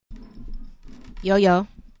Yo, yo.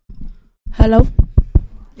 Hello?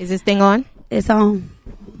 Is this thing on? It's on.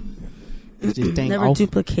 Is this thing Never off?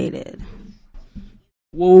 duplicated.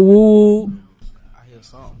 Whoa, whoa. I hear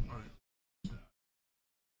something.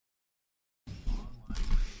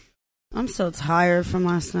 I'm so tired from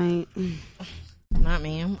last night. Not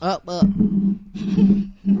me. I'm up. I'm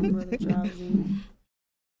really drowsy.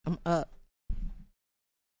 I'm up.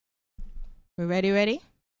 We ready?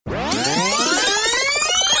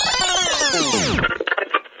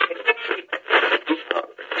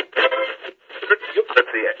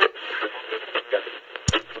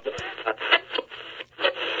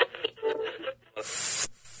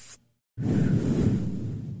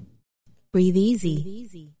 Breathe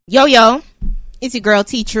easy. Yo. It's your girl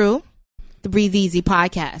T True, the Breathe Easy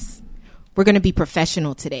podcast. We're going to be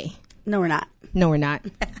professional today. No, we're not. No, we're not.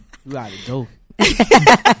 You gotta go.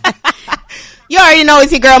 You already know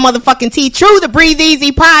it's your girl motherfucking T True, the Breathe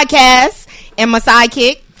Easy podcast, and my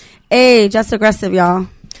sidekick, Hey, just aggressive, y'all.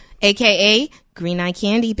 aka Green Eye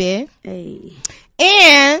Candy Bear. Hey.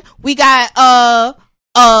 And we got a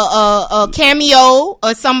cameo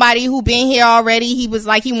of somebody who been here already. He was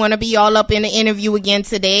like he want to be all up in the interview again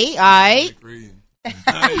today. All right.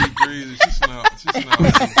 I ain't breathing. She snapped.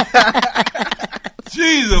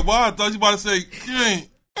 Jesus, boy, I thought you about to say, King.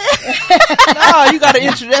 No, you gotta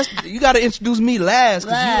introduce me last,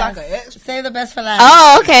 cause you like an extra. Say the best for last.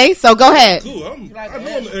 Oh, okay. So go ahead. Cool, I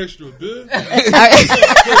know I'm the extra, bitch. My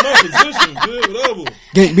position, bitch, whatever.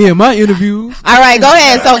 Get me in my interview. All right, go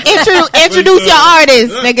ahead. So introduce your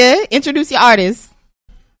artist, nigga. Introduce your artist.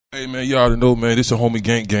 Hey, man, you already know, man, this your homie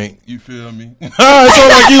Gank Gaank. You feel me? It sound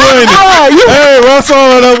like you ain't it. Hey, bro, I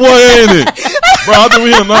saw that boy, ain't it? Bro, I've been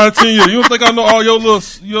here 19 years. You don't think I know all your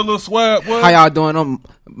little swag, boy? How y'all doing? I'm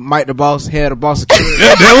Mike the Boss, head of Boss Security.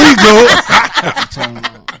 Yeah, there we go.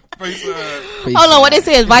 Face Hold on, what it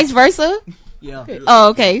says? Vice versa? Yeah. Oh,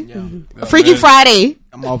 okay. Yeah. Freaky Friday.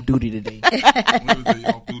 I'm off duty today.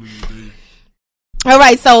 All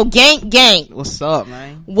right, so Gank Gaank. What's up,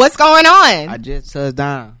 man? What's going on? I just touched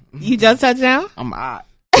down. You just touched down? I'm out.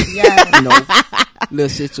 Yeah. You know, little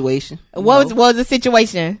situation. What was the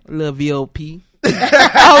situation? A little VOP.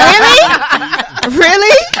 Oh, really?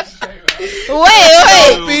 Really?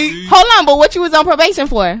 Wait. Hold on, but what you was on probation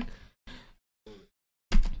for?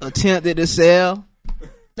 Attempted to sell.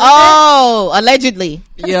 Oh, allegedly.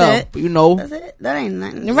 Yeah, it. you know. That's it. That ain't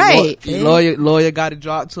nothing. Right. Lawyer got it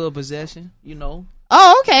dropped to a possession, you know.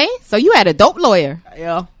 Oh, okay. So you had a dope lawyer.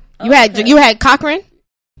 Yeah. You had Cochran?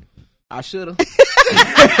 I should have.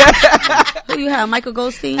 Who you have? Michael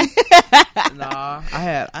Goldstein? Nah,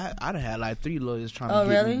 I'd have had like 3 lawyers trying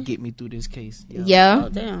to get me through this case. Yeah. Oh,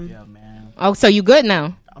 damn. Yeah, man. Oh, so you good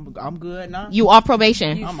now? I'm good now. You off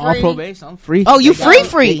probation? I'm on probation. I'm free. Oh, you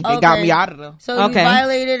free? They got me out of there. So you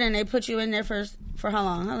violated and they put you in there for how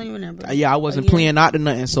long? How long you in there, bro? Yeah, I wasn't pleading out to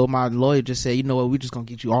nothing, so my lawyer just said, you know what, we just gonna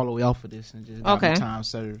get you all the way off of this and just got me time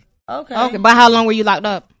served. Okay. But how long were you locked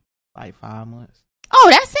up? Like 5 months. Oh,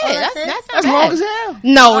 that's it. That's not long bad. as hell.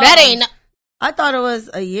 No, that ain't. I thought it was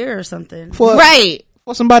a year or something. Right.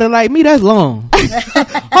 For somebody like me, that's long.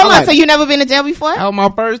 Hold on, so you never been to jail before? That was my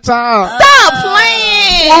first time. Stop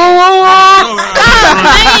playing! Stop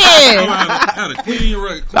playing! I had a clean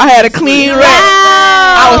wreck. I had a clean wreck.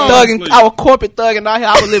 I was corporate thugging out here.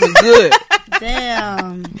 I was living good.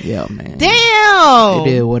 Damn. Yeah, man. Damn.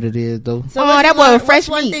 It is what it is, though. So that was fresh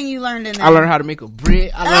one meat. thing you learned in there? I learned how to make a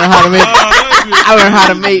brick. I learned how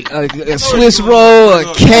to make a Swiss roll,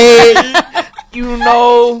 a cake. You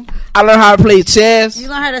know, I learned how to play chess. You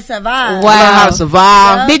learned how to survive. Wow. I learned how to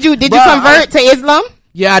survive. Did you convert to Islam?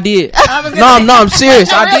 Yeah, I did. I'm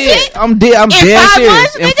serious. I did. I'm dead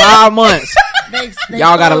serious. In 5 months.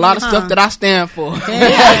 Y'all got a lot of stuff that I stand for.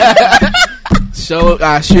 So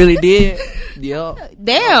I surely did. Yeah.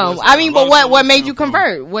 Damn. I mean, but what made you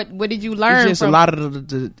convert? What did you learn? It's just a lot of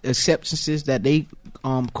the acceptances that they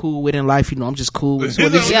cool with in life. You know, I'm just cool with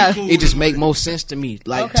it. It just make more sense to me.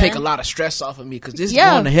 Like take a lot of stress off of me because this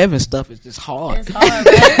going to heaven stuff is just hard. It's hard,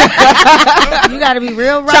 right? You got to be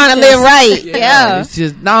real righteous. Trying to live right. Yeah. It's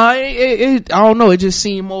just I don't know. It just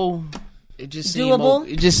seemed more. It just seemed doable.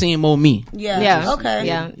 It just seemed more me. Yeah. Okay.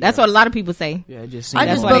 Yeah. That's what a lot of people say. Yeah. It just seemed I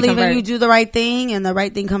just believe in you do the right thing and the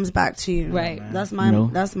right thing comes back to you. Right. That's my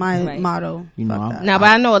motto. You know. Now, but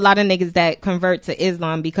I know a lot of niggas that convert to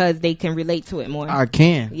Islam because they can relate to it more. I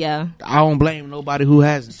can. Yeah. I don't blame nobody who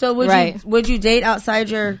hasn't. So would you date outside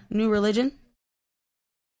your new religion?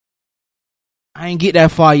 I ain't get that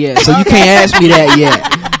far yet, so you can't ask me that yet,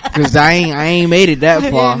 because I ain't made it that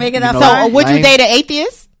far. Make it that far. So would you date an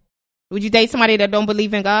atheist? Would you date somebody that don't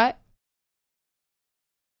believe in God?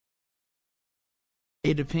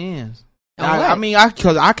 It depends. I mean,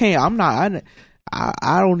 because I can't. I'm not.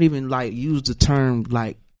 I don't even like use the term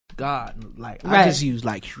like God. Like I just use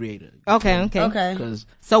like creator. Okay.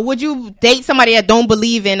 So would you date somebody that don't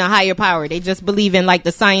believe in a higher power? They just believe in like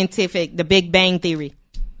the scientific, the Big Bang theory.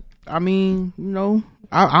 I mean,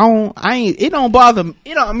 it don't bother me.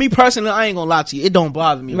 Me personally, I ain't gonna lie to you. It don't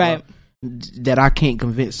bother me, right? Bro, that I can't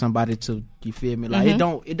convince somebody to. You feel me? Like it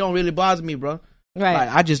don't really bother me, bro. Right. Like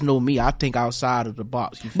I just know me. I think outside of the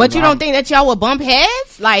box. But you don't think that y'all would bump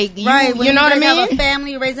heads? Like you know what I mean? Have a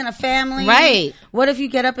family, raising a family, right? What if you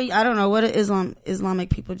get up and I don't know what do Islamic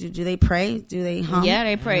people do? Do they pray? Do they hum? Yeah,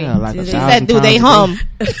 they pray. Yeah, like do they hum?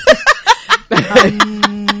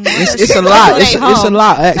 It's a lot. It's a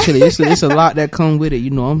lot. Actually, it's a lot that come with it. You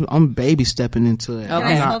know, I'm baby stepping into it. Can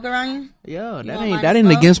I smoke around you? Yeah, that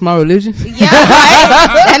ain't against my religion. Yeah, right.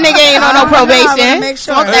 That nigga ain't on no probation. Make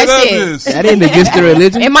sure. Smoke that shit. That ain't against the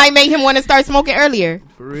religion. It might make him want to start smoking earlier.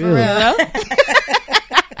 For real.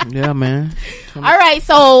 Yeah, man. All right,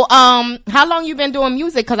 so how long you been doing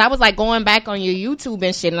music? Because I was like going back on your YouTube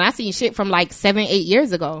and shit, and I seen shit from like 7-8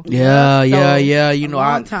 years ago. Yeah. You know,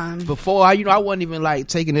 long time. Before I wasn't even like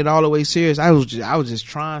taking it all the way serious. I was just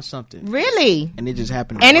trying something. Really? And it just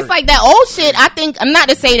happened. And it's like that old shit. I think I'm not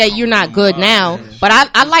to say that you're not good now, but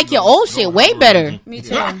I like your old shit way better. Me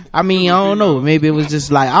too. I mean, I don't know. Maybe it was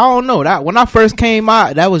just like I don't know. That when I first came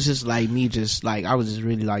out, that was just like me. Just like I was just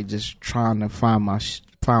really like just trying to find myself.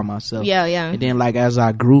 Yeah. And then like as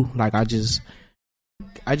I grew, like I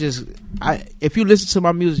if you listen to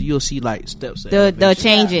my music, you'll see like steps. The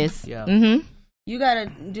changes. Yeah. Mm-hmm. You gotta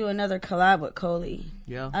do another collab with Coley.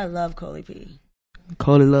 Yeah. I love Coley P.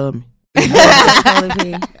 Coley love me. Coley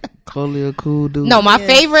P. Coley a cool dude. No, my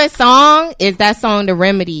favorite song is that song, The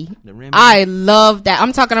Remedy. I love that.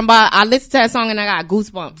 I'm talking about, I listened to that song and I got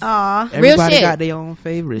goosebumps. Aw. Everybody shit. got their own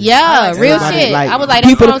favorites. Yeah, real shit. Like, I was like,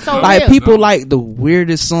 people, that song so like real. people like the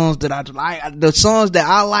weirdest songs that I like. The songs that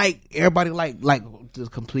I like, everybody like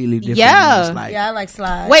just completely different. Yeah. It's like, Yeah, I like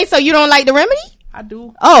Slide. Wait, so you don't like The Remedy? I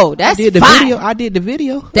do. Oh, that's I did the fire. video. I did the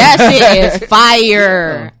video. That shit is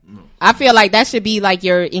fire. I feel like that should be like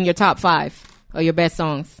in your top 5 or your best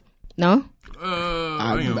songs. No?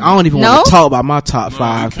 I don't even want to talk about my top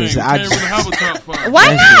 5 because I just really have a top 5. Why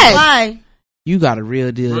not? Why? You got a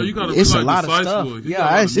real deal. Bro, it's like a lot of decisive. stuff. You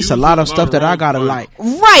Yeah, it's a lot of stuff that I gotta like.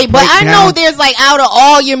 Right, but I down. know there's like out of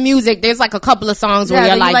all your music, there's like a couple of songs where you're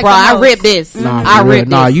that you like, like bro, the I most. ripped this. Nah, I for real. ripped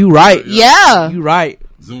Nah, this. you right. Yeah. You right.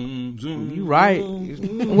 Zoom, zoom. You right.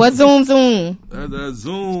 What zoom zoom? That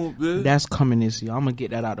zoom, bitch. That's coming this year. I'm gonna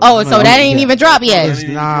get that out of Oh, so that ain't even dropped yet. It's,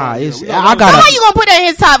 nah, it's. Yeah, I So got. how you gonna put that in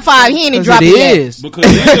his top 5? He ain't even dropped it it yet. is. Because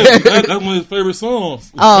that's one of his favorite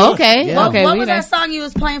songs. Oh, okay. Yeah. Okay. What we was got- that song you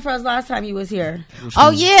was playing for us last time you was here?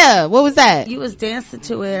 Oh yeah. What was that? You was dancing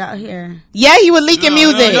to it out here. Yeah, he was leaking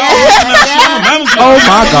music. Oh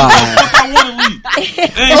my god. I want to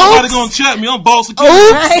leave. Ain't nobody gonna check me. I'm boss again.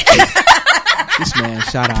 Oops. This man,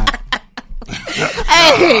 shout out.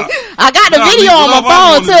 Hey, I got the Nah, video on my leave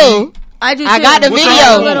love, phone I too. I do. I too. got the What's video.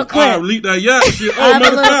 that A little clip. I leaked that yacht shit. I Oh, have a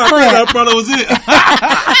matter of little fact, clip. that probably was it.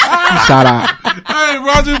 Shout out. Hey,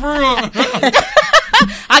 Roger, for real.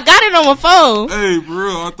 I got it on my phone. Hey, for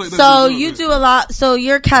real. I think So you do a lot. So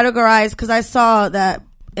you're categorized because I saw that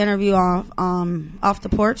interview off the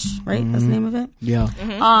porch, right? That's the name of it. Yeah.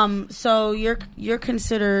 So you're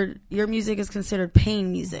considered, your music is considered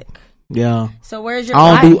pain music. Yeah. So where's your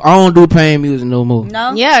I don't do pain music no more.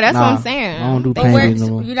 No? Yeah, that's what Nah, I'm saying. I don't do But pain where, music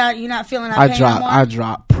no more. you're not feeling that pain no more? I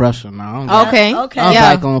drop pressure now. Okay. Okay. I'm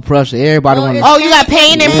Yeah. back on pressure. Everybody Oh, want it's- Oh, you got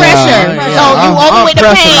pain and Yeah, pressure. yeah. So you I'm over with the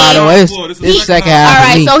pressure now, though. pain. It's second All half of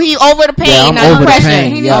right, me. so he over the pain, Yeah, I'm not over the the pressure.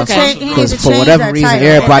 pain. He Yeah, needs to change- he needs because to for change whatever that reason, title.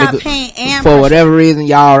 everybody It's not pain and for pressure. whatever reason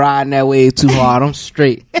y'all riding that way too hard. I'm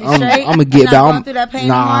straight. I'm straight? gonna You get not back. going through that pain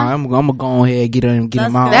no more? I'm gonna go ahead and get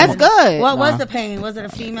him out. That's good. What was the pain? Was it a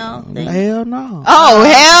female thing? Hell no. Oh,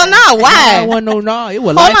 hell no. I Why? wasn't no. It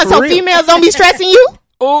was Hold like on, for so real. females don't be stressing you?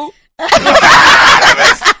 Oh.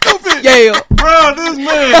 Yeah. Bro, this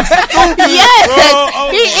man stupid. Yes, Bro,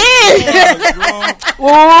 he is.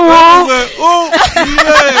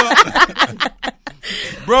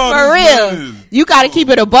 Bro, For this real. man is- You gotta keep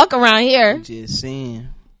it a buck around here. Just saying.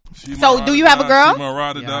 She So, my do ride you or have a die. girl? She my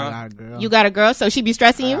ride or Yeah, I die. got a girl. You got a girl, so she be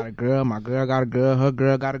stressing I you? got a girl. My girl got a girl. Her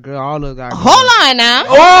girl got a girl. All of us got a girl. Hold on now.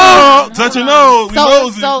 Oh, touch your nose. We So,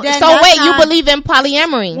 nosy. so, Then so that's wait, you not- believe in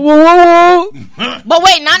polyamory? But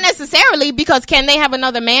wait, not necessarily, because can they have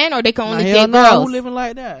another man or they can only Hell date no, girls? who living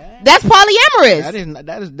like that? That's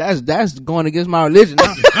polyamorous. That's going against my religion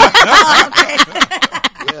now.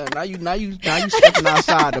 Yeah, now you stepping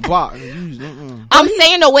outside the box. I'm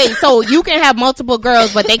saying no, wait, so you can have multiple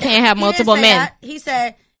girls, but they can't have He didn't multiple say men. that. He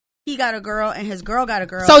said he got a girl and his girl got a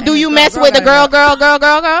girl. So do you mess with the girl?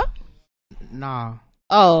 Nah.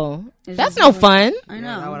 Oh, that's no fun. I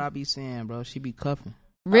know. That's what I be saying, bro. She be cuffing.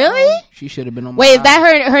 Really? She should have been on my Wait, is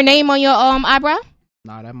that her name on your eyebrow?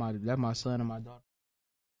 Nah, that my son and my daughter.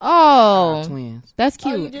 Oh, twins. That's Oh,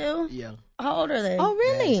 cute. you do? Yeah. How old are they? Oh,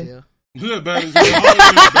 really? Yeah, bad as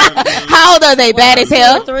hell. How old are they? Bad as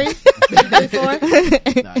hell? 3? 3,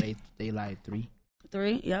 4? Nah, they like 3.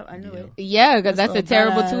 3? Yep, I knew it. Yeah, because that's a That's so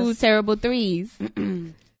terrible badass. 2, terrible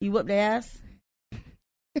 3s. You whoop their ass?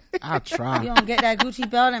 I try. You don't get that Gucci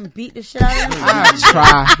belt and beat the shit out of them? I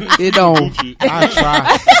try. It don't. I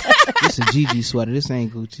try. This a GG sweater. This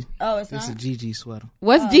ain't Gucci. Oh, it's This not? a GG sweater.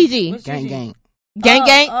 What's Gigi? what's Gang Gigi? gang. Gang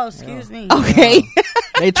gang? Oh, excuse me. Okay.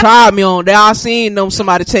 They tried me on. They all seen them.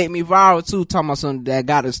 Somebody take me viral too. Talking about something that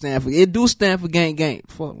got to stand for. It do stand for gang gang.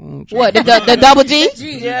 Fuck. What, the double G?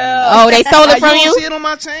 Yeah. Oh, they stole it Like, from you? you? Don't see it on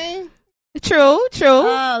my chain? True.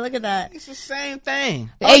 Oh, look at that. It's the same thing.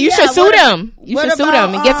 Hey, you yeah, should sue what them. You what should sue about,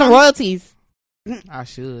 them and get some royalties. I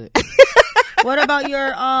should. What about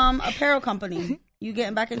your apparel company? You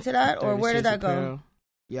getting back into that, or where did that go? Apparel.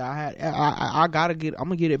 Yeah, I gotta get. I'm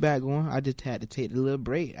gonna get it back going. I just had to take the little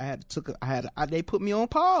break. They put me on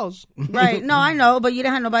pause. Right. No, I know, but you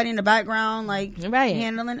didn't have nobody in the background like Right.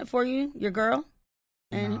 handling it for you. Your girl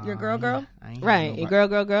and your girl. I ain't Right. Your girl.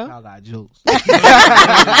 Y'all got jokes.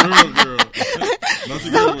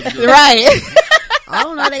 Right. I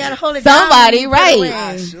don't know. They gotta hold it Somebody, down. right.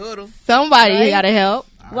 I should've. Somebody Right? gotta help.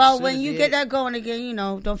 Well, I when shoulda you did get it. that going again,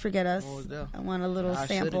 don't forget us. Oh, yeah. I want a little I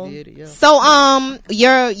sample. shoulda did it, yeah. So,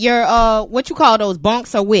 your what you call those,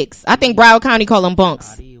 bunks or wicks? I think Broward County call them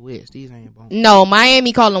bunks. Nah, these wits. These ain't bunks. No,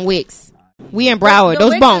 Miami call them wicks. We in Broward. The Those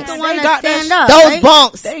Wicks bunks. is the one They that got that stand up. Those right?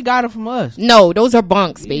 bunks. They got it from us. No, those are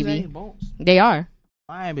bunks, These baby. ain't bunks. They are.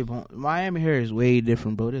 Miami hair is way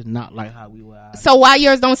different, bro. It's not like how we were out. So why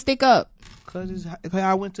yours don't stick up? Cause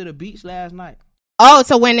I went to the beach last night. Oh,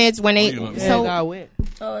 so when they Yeah, it so got wet.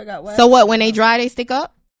 Oh, it got wet. so what? When they dry, they stick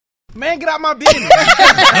up. Man, get out my business.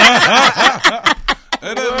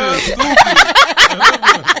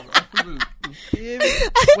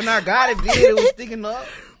 When I got it, it was sticking up.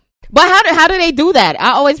 But how do they do that?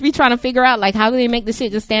 I always be trying to figure out like how do they make the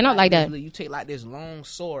shit just stand up like that? You take like this long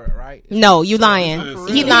sword, right? No, you lying.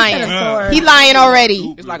 He He said a lying. sword. He lying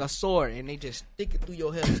already. It's like a sword, and they just stick it through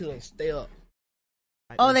your head till it stay up.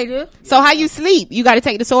 Like Oh, this. they do? So how you sleep? You got to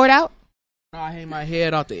take the sword out. I hang my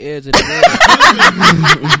head off the edge of the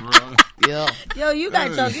bed. Yeah, Yo, you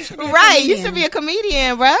got jokes. You should be a Right, you comedian. should be a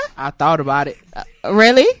comedian, bruh. I thought about it.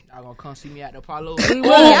 Really? Y'all gonna come see me at the Apollo? We would.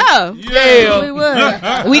 Yeah. We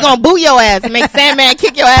would. We gonna boo your ass and make Sandman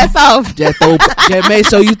kick your ass off. Just make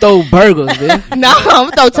sure you throw burgers, man. No,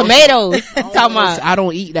 I'm gonna throw tomatoes. Talking about. I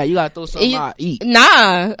don't eat that. You gotta throw something I eat.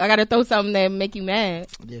 Nah, I gotta throw something that make you mad.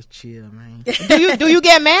 Just chill, man. Do you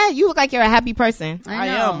get mad? You look like you're a happy person. I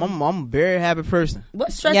I know. am. I'm a very happy person.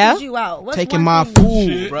 What stresses Yeah? you out? What's Taking one my thing- food,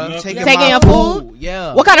 Shit, bro. nothing. Taking Taking my your food?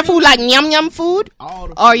 Yeah. What kind of food? Like yum food All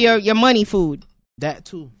the or food. your money food? That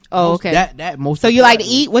too. Oh, Most- okay. That most. So you like to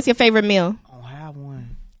importantly. eat? What's your favorite meal? I don't have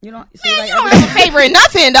one. You don't. So you like You don't everything? have a favorite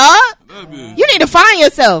nothing, dog. You need to find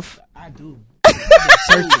yourself. I do.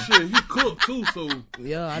 Shit, he cooked too, so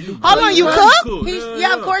Yeah, I do. Hold on, you cook?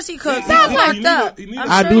 Yeah, of course he cooks. sounds He's like- fucked up. he need-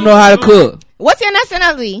 I'm I sure do he- know how to cook. What's your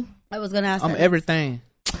nationality? I was gonna ask I'm that. everything.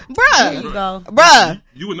 There you Bruh. go. Bruh.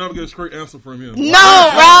 You would never get a straight answer from him. No,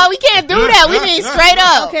 bro. We can't do that. We need straight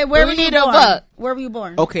up. Okay, where we were you need a born? buck. Where were you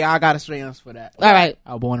born? Okay, I got a straight answer for that. All right.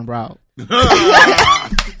 I was born in Broward.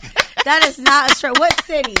 That is not a straight. What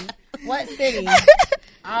city? What city?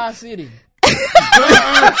 Our city.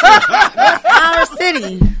 Our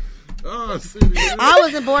city. Oh, city. I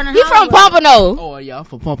wasn't born in He from Hollywood. Pompano. Oh yeah, I'm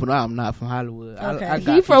from Pompano. I'm not from Hollywood. Okay. I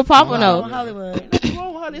got He from people Pompano. From Hollywood. What's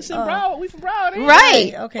wrong with Hollywood? It's in Broward. We from Broward. ain't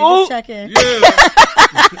Right. Okay, Oh. just checking.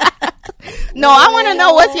 Yeah. No, I want to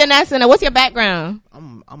know what's your national. What's your background?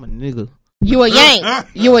 I'm a nigga. You a Yank.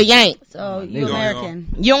 You a Yank. So you nigga. American.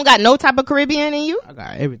 You don't got no type of Caribbean in you? I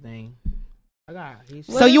got everything. I got.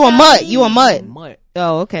 So you a does mutt. that You a mean? mutt. Mutt.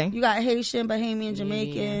 Oh, okay. You got Haitian, Bahamian,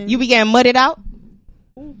 Jamaican. You be getting mudded out?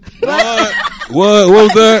 What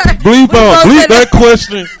was that? Bleep out. both Bleep said that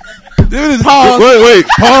question. Wait.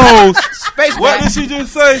 Pause. Space What Rat. did she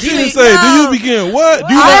just say? She didn't say. Do you begin what?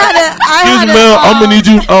 Do you I Excuse had me, a, ma'am. I'm gonna need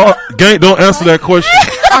you. Gank, don't answer that question.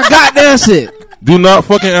 I got to answer it. Do not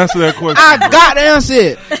fucking answer that question. I got to answer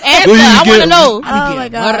it. Answer. Do you I want to get- know. Oh my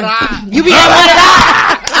god. You be getting mudded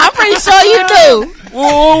out? I'm pretty sure you do.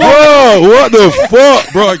 Whoa, what the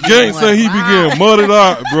fuck, bro? Gank say he be getting mudded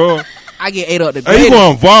out, bro. I get ate up the Hey, you grade.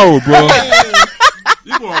 going viral, bro.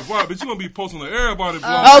 You going viral, but you gonna be posting to everybody.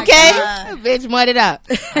 Okay, bitch, mud it up.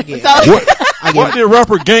 What did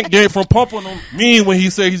rapper Gank Gaank from Pumping Him mean when he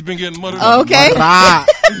said he's been getting muddied up? Okay.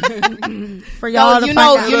 For y'all to you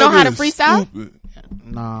find know out. how to freestyle? Stupid.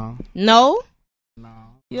 No.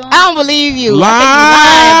 You don't- I don't believe you. Lie.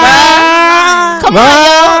 I think you lying, bro. Come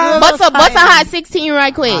on, yo. What's a hot 16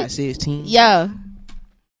 right quick? Hot 16. Yeah.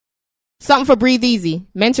 Something for Breathe Easy.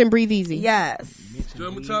 Mention Breathe Easy. Yes.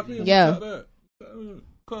 Tell me, top in. Yeah.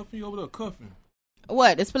 Cuffing over there, cuffing.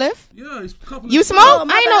 What, the spliff? Yeah, he's cuffing. You smoke? Oh,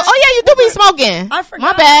 my I ain't know. bad. Oh, yeah, you do be smoking. I forgot.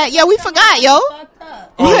 My bad. Yeah, we forgot, yo.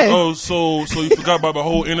 So you forgot about the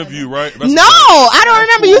whole interview, right? That's No, I don't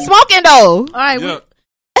remember you smoking, though. All right. Yeah.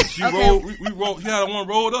 She rolled. We rolled. He had one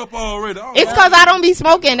rolled up already. It's because I don't be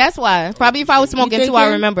smoking. That's why. Probably if I was smoking, too,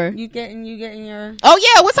 I remember. You getting your. Oh,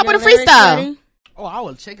 yeah. What's up with the lyrics freestyle? ready? Oh, I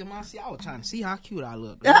was checking my. I was trying to see how cute I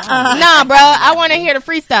look. Nah, bro. I want to hear the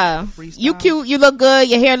freestyle. Freestyle? You cute. You look good.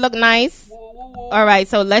 Your hair look nice. All right.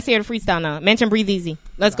 So let's hear the freestyle now. Mention Breathe Easy.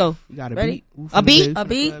 Let's go. You got a Ready? beat? A beat? A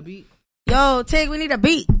beat? Yo, Tig, we need a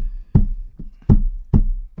beat.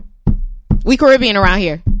 We Caribbean around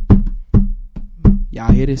here.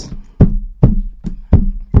 Y'all hear this?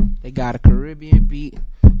 They got a Caribbean beat.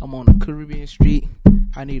 I'm on a Caribbean street.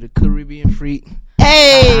 I need a Caribbean freak.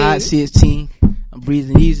 Hey. Hot 16. I'm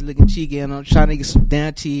breathing easy, looking cheeky, and I'm trying to get some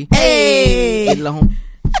damn tea. Hey. Get along.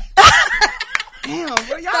 Damn,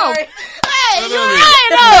 bro, y'all. Sorry. Hey, you right,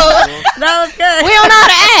 though. That was good. We don't know how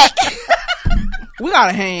to act. We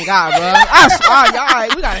gotta hang out, bro. I swear,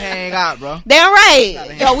 y'all, we gotta hang out, bro. Damn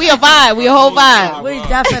right. Yo, we a vibe. We a whole vibe. We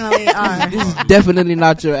definitely are. This is definitely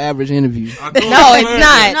not your average interview. No, it's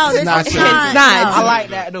not. No, this not is true. not. It's not. I like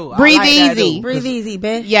that, though. Breathe I like that, easy. though. Breathe easy,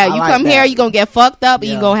 bitch. Yeah, you I like come that. here, you gonna get fucked up, and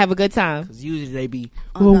you Yeah. gonna have a good time. Cause usually they be,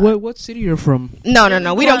 Oh, well, no. what city you're from?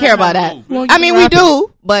 No, we don't care about that. Well, I mean, we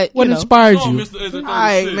do, but What you know. inspired Oh, you? Mr. Ezra 36. All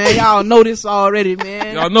right, man. Y'all know this already,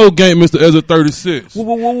 man. Y'all know Gank, Mr. Ezra 36. Woo,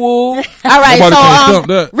 woo, woo, woo. All right, Nobody can so stump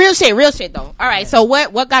that. real shit though. All right, so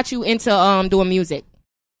what got you into doing music?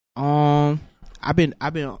 I've been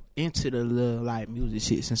into the little like music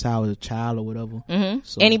shit since I was a child or whatever. Mm-hmm.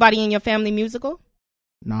 So- Anybody in your family musical?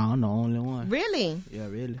 No, I'm the only one. Really? Yeah,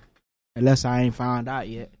 really. Unless I ain't found out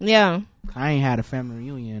yet. Yeah. I ain't had a family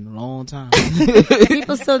reunion in a long time.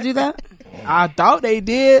 People still do that? I thought they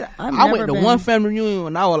did. I've I never went to been. one family reunion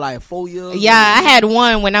when I was like 4 years. Yeah, I had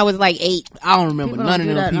one when I was like 8. I don't remember People none don't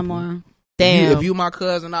of do them that no people. more. Damn. If you my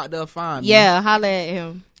cousin out there, fine. Yeah, holla at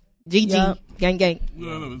him. GG. Yep. Gang gang.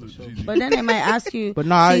 Yeah, no, it's a GG. But then they might ask you. But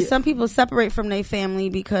nah, see, some people separate from their family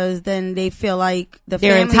because then they feel like the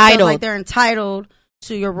They're family entitled. feels like they're entitled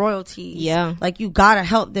to your royalties. Yeah. Like you gotta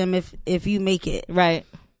help them if you make it. Right.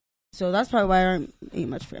 So that's probably why there ain't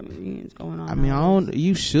much family reunions going on. I mean, I don't.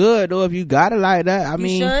 You should though if you got it like that. I You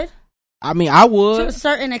mean, should I mean, I to a would.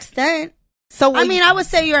 certain extent. So I mean, I would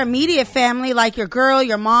say your immediate family, like your girl,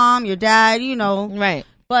 your mom, your dad, you know. right.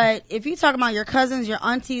 But if you talk about your cousins, your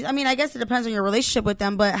aunties, I mean, I guess it depends on your relationship with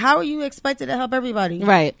them. But how are you expected to help everybody?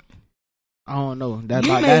 Right. I don't know. That's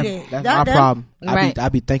You like made that, it. that's That my them? problem. Right. I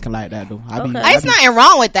be thinking like that though. Okay. There's nothing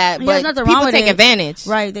wrong with that, Yeah, but there's nothing people wrong with take it. advantage.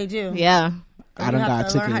 Right, they do. Yeah. I You done have got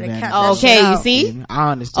to took learn how to advantage. catch Oh, that okay, shit you out. see?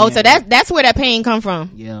 I understand. Oh, so that's where that pain come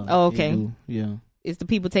from. Yeah. Oh, it okay. do. Yeah. It's the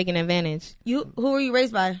people taking advantage. Who were you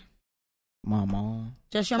raised by? My mom.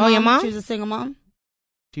 Just your Oh, mom? your mom? She was a single mom?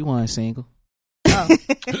 She wasn't single. Oh.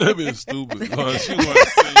 That bitch stupid. She wasn't single.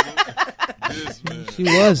 This man. She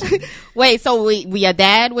wasn't Wait, so your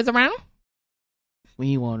dad was around? when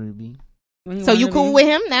he wanted to be. When he So you wanted to cool be? with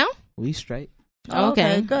him now? We straight. Oh,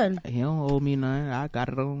 okay, Okay. good. He don't owe me nothing. I got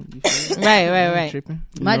it on. You feel me? Right, I ain't right. Tripping.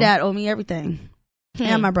 You My know? dad owed me everything.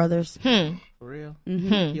 And my brothers. Hmm. For real.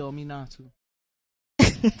 Mm-hmm. He owe me now too.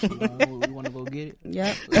 We want to go get it.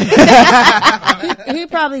 Yep. he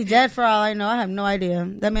probably dead for all I know. I have no idea.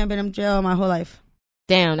 That man been in jail my whole life.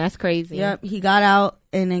 Damn, that's crazy. Yep. He got out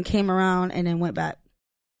and then came around and then went back.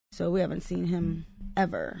 So we haven't seen him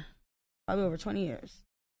ever. Probably over 20 years.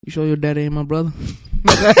 You sure your daddy ain't my brother?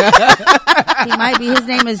 He might be. His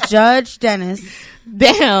name is Judge Dennis.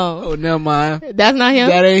 Damn. Oh, never mind. That's not him?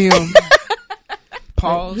 That ain't him.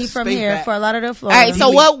 Pause. He from Stay here, back. Fort Lauderdale, All Florida. right, so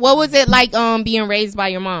what was it like being raised by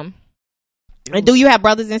your mom? And do you have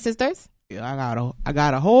brothers and sisters? Yeah, I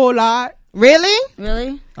got a whole lot. Really?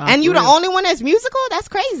 Really? And you for the real. only one that's musical? That's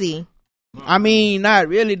crazy. I mean, not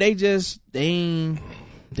really. They ain't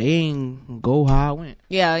go how I went.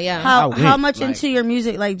 Yeah, yeah. How I went, much like- into your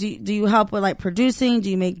music? Like, do you help with like producing? Do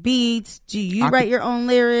you make beats? Do you I write could- your own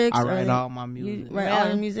lyrics? I Or write like, all my You music. write Yeah. all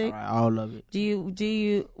your music? I write all of it. Do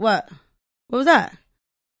you what? What was that?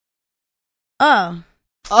 Oh,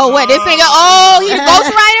 Oh, what? This nigga? Oh, he's a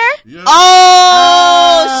ghostwriter? Yeah.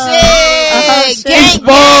 Oh, shit. Gank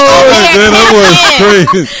That was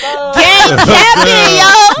crazy. Gank capping,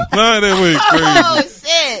 yo. Nah, that was crazy. Oh,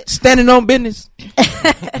 shit. Standing on business.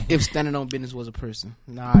 If standing on business was a person.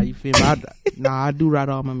 Nah, you feel me? I do write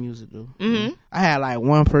all my music, though. Mm-hmm. I had like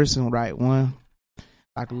one person write one,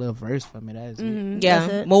 like a little verse for me. That's it. Yeah.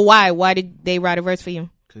 That's it. Well, why? Why did they write a verse for you?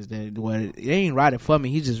 Cause they ain't write it for me.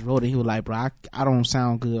 He just wrote it. He was like, "Bro, I don't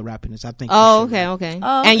sound good rapping this. I think." Oh, you should." okay.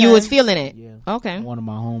 Oh, And you okay. was feeling it. Yeah. Okay. One of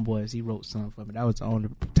my homeboys, he wrote something for me. That was the only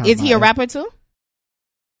time. Is he I a rapper too?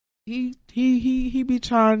 He be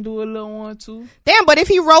trying to do a little one too. Damn, but if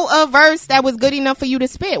he wrote a verse that was good enough for you to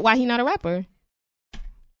spit, why he not a rapper?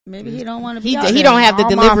 Maybe he don't want to be. He out he there. don't have the All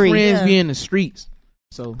delivery. my friends Yeah. be in the streets,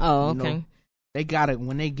 so Oh, you know, okay. they got it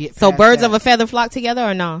when they get. So past birds that. of a feather flock together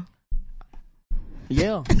or no?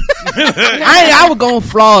 Yeah. I would go on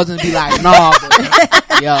flaws and be like, nah, bro.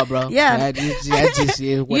 Yeah, bro. Yeah. That just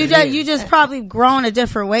is what You just probably grown a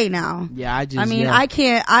different way now. Yeah, I mean, yeah. I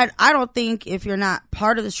can't. I don't think if you're not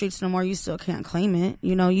part of the streets no more, you still can't claim it.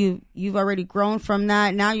 You know, you've already grown from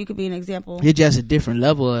that. Now you could be an example. It's just a different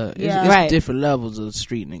level. It's Right. different levels of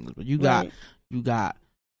street niggas. But you got Right.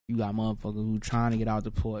 you got motherfuckers who trying to get out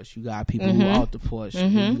the porch. You got people who out the porch.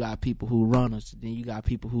 Mm-hmm. Then you got people who runners. Then you got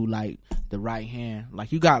people who like the right hand.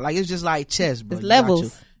 Like you got it's just like chess, bro. It's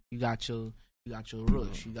levels. You got your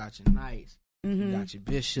rooks. You got your knights. You got your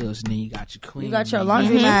bishops, and then you got your queen. You got your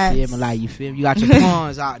laundry laundromats. You feel me? Like you feel me? You got your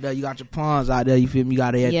pawns out there. You got your pawns out there. You feel me? You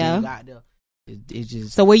got everything Yeah. out there. It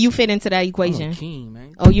just So where you fit into that I'm a equation? king,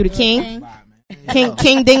 man. Oh, you the king? Yeah.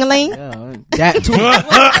 King Dingaling? Yeah, that too.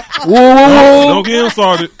 Whoa. Don't get him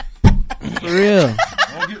started. For real.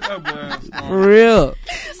 Don't get that boy. For real.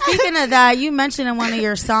 Speaking of that, you mentioned in one of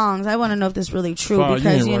your songs. I want to know if this is really true Fine, you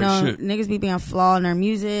because ain't you know right shit. niggas be being flawed in their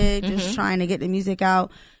music, just trying to get the music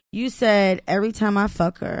out. You said every time I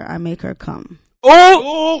fuck her, I make her come.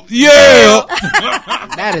 Oh, yeah.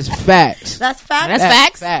 That is facts. That's fact. That's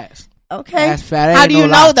facts? Facts. Okay. That's fact. How do you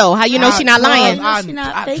know though? How you know she not lying? She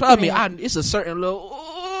not faking trust me. it. It's a certain little.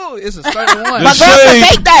 It's a certain one. But girls can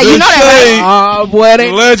fake that. You know that, right? Oh boy,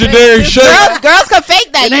 they Legendary shit. Girls can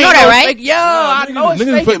fake that. You know that, right? Yeah, I know it's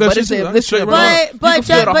niggas fake, fake that but shit it's too. a listen, bro. But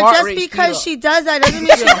just just because she does that doesn't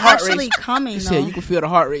mean she's actually coming. You Though. said you can feel the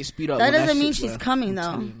heart rate speed up. That when doesn't mean shit, she's bro. coming I'm though.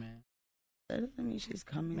 telling you, man. That doesn't mean she's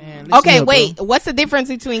coming. Man, though. listen Okay, here, bro. wait. What's the difference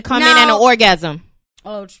between coming Now- and an orgasm?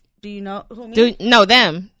 Oh, do you know who me? No,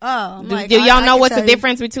 them. Oh, Do y'all know what's the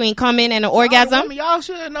difference between coming and an I orgasm? mean, y'all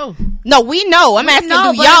should know. No, we know. I'm asking, do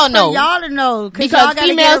y'all know? Y'all to know Because y'all gotta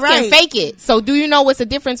females get it right. can fake it. So do you know what's the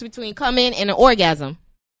difference between coming and an orgasm?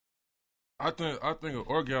 I think an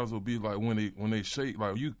orgasm will be like when they shake.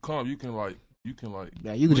 Like you come, you can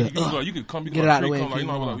Yeah, you can just you can come, you get can it out like the way pre-come, and like you keep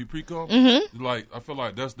know going. like we pre-come. Mm-hmm. Like I feel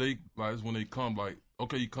like that's it's when they come. Like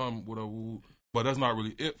okay, you come with but that's not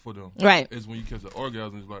really it for them. Right. It's when you catch an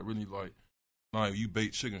orgasm. It's like really like. Nah, you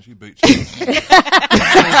bait chicken. She bait chicken.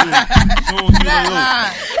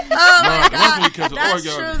 That's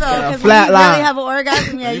true though. Because when flat you line. really have an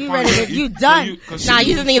orgasm, yeah, you ready to, you done. Nah,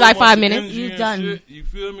 you just need like 5 minutes. You done. Shit, you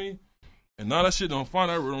feel me? And now that shit don't find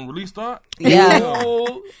out on release start. Yeah.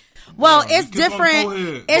 Well, Yeah, it's you can go different.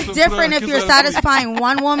 ahead. It's Kiss different her, if you're kiss her. satisfying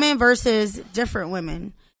one woman versus different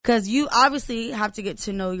women. Because you obviously have to get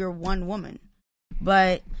to know your one woman.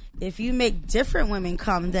 But if you make different women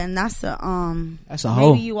come, then that's a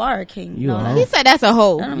hoe. maybe you are a king. You know a that? hoe. He said that's a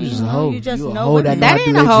hoe. That don't mean You just a no, hoe. you just You a know hoe women. That not ain't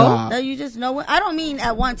do a their hoe. job. That you just know. I don't mean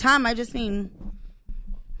at one time. I just mean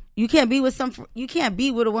you can't be with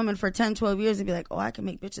a woman for 10, 12 years and be like, oh, I can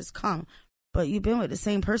make bitches come. But you've been with the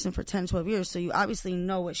same person for 10, 12 years, so you obviously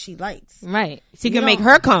know what she likes. Right. So you You can make know-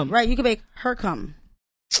 her come. Right, you can make her come.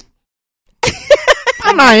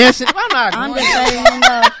 I'm not answering. I'm not. I'm going. just saying, you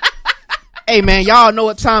know. Hey man, y'all know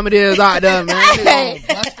what time it is out there, man. Hey.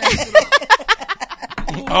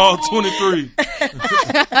 All 23.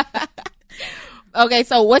 Okay,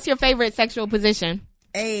 so what's your favorite sexual position?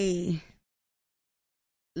 Hey,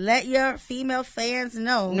 let your female fans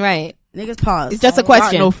know. Right. Niggas pause. It's just a I don't got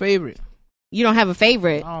question. no favorite. You don't have a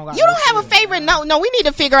favorite. I don't got You no don't have a favorite. No, we need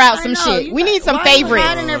to figure out I some know, shit. you We got- need some why you favorites.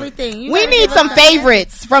 hiding everything? You We gotta need give us some the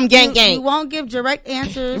favorites from Gank You Gaank. won't give direct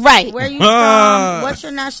answers. Right. Where you from? What's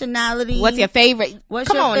your nationality? What's your favorite? What's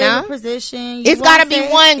Come your on favorite now. position? You It's gotta won't be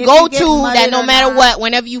say one if you go get to that mudded no or matter not. what,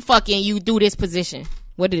 whenever you fucking, you do this position.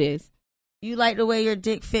 What it is. You like the way your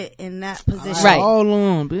dick fit in that position. Right. All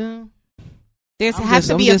on, man. There I'm has just-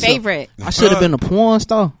 to I'm be a just a- favorite. I should have been a porn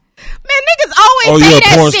star. Man, niggas always Oh say yeah,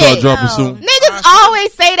 that porn star shit. dropping No. soon. Niggas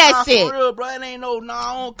always say that Nah, shit. for real, bro. It ain't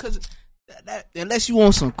no, cause unless you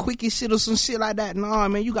want some quickie shit or some shit like that, nah,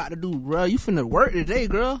 man, you got to do, bro. You finna work today,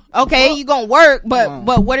 girl. Okay, you gonna work, but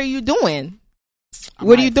what are you doing?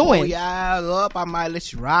 What are you doing? Yeah, up. I might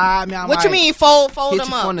let you ride me. What you mean fold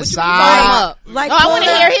them up? From the side. Like, no, I want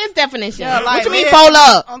to hear his definition. Yeah, what you mean fold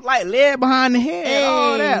up? I'm like leg behind the head. Hey.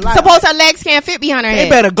 All that. Like, suppose her legs can't fit behind her head. They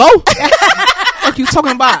better go. What you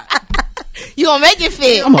talking about? You gonna make it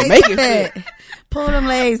fit? I'm gonna make it fit. Pull them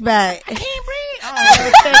legs back. I can't breathe.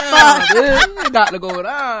 You got to go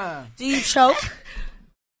down. Do you choke?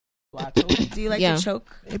 Do you like to choke?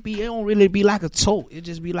 It don't really be like a choke. It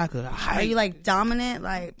just be like a high. Are you like dominant?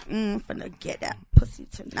 Like, finna get that pussy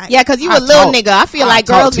tonight. Yeah, because you a little nigga. I feel like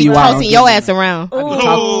girls be tossing your ass around.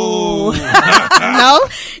 Ooh.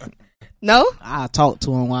 No? I talk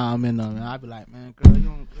to him while I'm in them. And I be like, man, girl,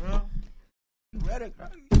 you ready, girl?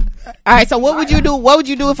 All right, so what would you do? What would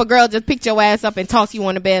you do if a girl just picked your ass up and tossed you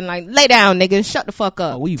on the bed and like, lay down, nigga, shut the fuck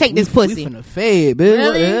up, take this pussy? We finna fade, bitch.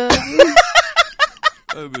 Really?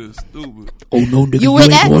 That bitch stupid. Oh no, nigga, you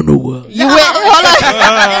ain't going nowhere. You with? Hold on.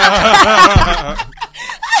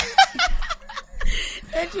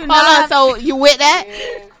 Hold on. So you with that?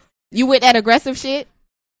 Yeah. You with that aggressive shit?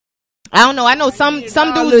 I don't know. I know some dudes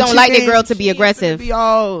don't like their girl to be aggressive. Be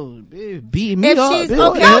all beating me up. She's,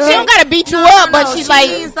 okay, no, she don't gotta beat you up, but she's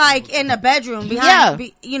like in the bedroom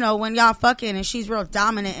behind. Yeah. When y'all fucking and she's real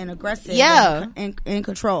dominant and aggressive. Yeah, and in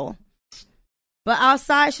control. But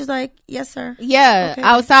outside, she's like, yes, sir. Yeah, okay.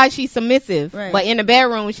 Outside, she's submissive. Right. But in the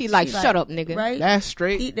bedroom, she's like, shut up, nigga. Right? That's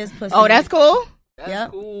straight. Eat this pussy. Oh, that's cool? That's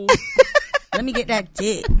cool. Let me get that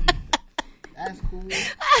dick. That's cool.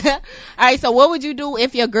 All right, so what would you do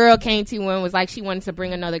if your girl came to you and was like, she wanted to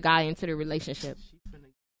bring another guy into the relationship?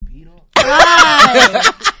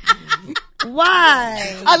 Why?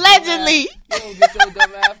 Why? Allegedly. You don't get your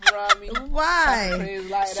dumb ass around me. Why?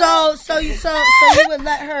 So you would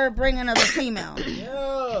let her bring another female?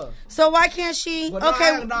 Yeah. So why can't she? But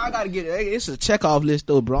okay. No, I gotta get it. It's a check off list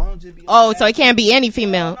though, bro. So it can't be any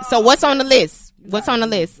female. So what's on the list? What's on the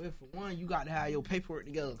list? For one, you got to have your paperwork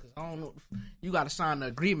together. Cause I don't know. You got to sign the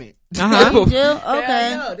agreement. You do? Okay.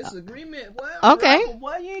 Yeah, this agreement. Boy, okay.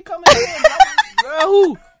 Boy, you ain't coming in, bro.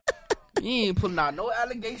 Who? You ain't putting out no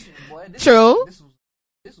allegations, boy. True. This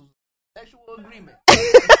was sexual agreement.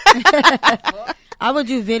 I would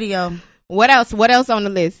do video. What else? What else on the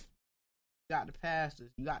list? You got to pass this.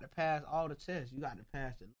 You got to pass all the tests. You got to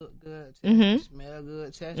pass the look good test, Mm-hmm. the smell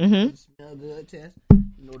good test, Mm-hmm. the smell good test.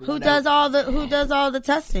 Who does all the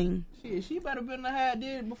testing? She better been had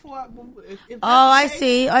did before. I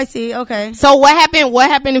see. Okay. So what happened? What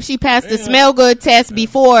happened if she passed the smell good test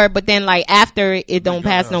before, but then like after it don't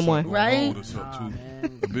pass no more? Right.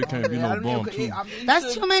 The bitch can't be no bum too.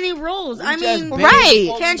 That's too many rules. I mean,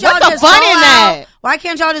 right? Can't y'all What's just the fun go in out? that? Why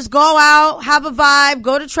can't y'all just go out, have a vibe,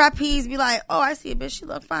 go to trapeze, be like, oh, I see a bitch, she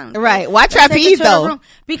look fine. Right? Why Let's take it trapeze to the though? room.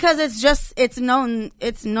 Because it's known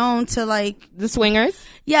to like The swingers.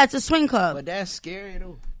 Yeah, it's a swing club. But that's scary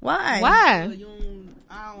though. Why? Why?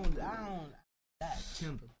 I don't that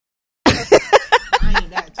tender. I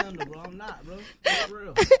ain't that tender, bro. I'm not, bro. For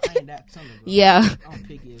real. I ain't that tender, bro. Yeah. I'm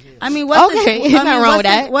picky as hell. I mean, What's wrong with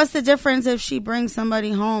that? What's the difference if she brings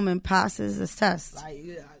somebody home and passes this test?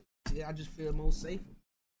 Like, I just feel more safer.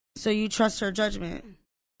 So you trust her judgment?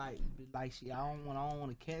 Like I don't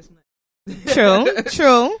want to catch nothing.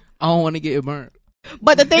 True. I don't want to get burnt.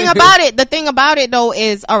 But the thing about it though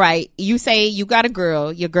is, all right, you say you got a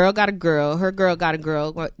girl, your girl got a girl, her girl got a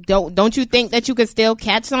girl. Don't you think that you could still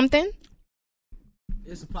catch something?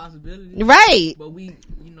 It's a possibility, right? But we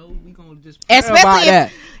gonna just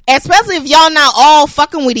especially if y'all not all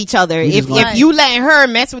fucking with each other. If you letting her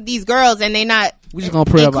mess with these girls and they not, we just gonna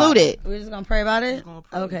pray included. We're just gonna pray about it.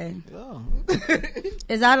 Okay. Yeah.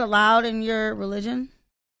 Is that allowed in your religion?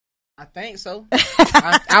 I think so.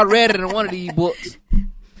 I read it in one of these books.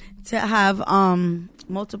 To have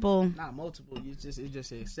multiple. Not multiple. It's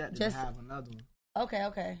just accepted to have another one.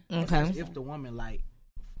 Okay. If the woman like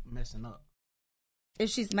messing up. If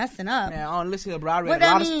she's messing up. Man, listen here, bro. I read what a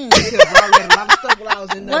that lot mean? Of stuff while I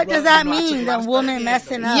was in there. What does that mean? The woman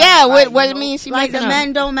messing up? Yeah, what it means she like messing the up?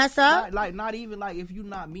 Men don't mess up? Like not even like if you're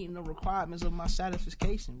not meeting the requirements of my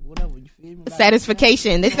satisfaction, whatever. You feel me? Like,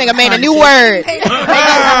 satisfaction. This nigga made a new word.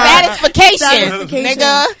 Satisfaction.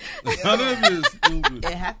 Nigga.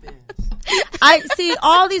 It happens. I see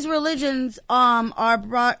all these religions are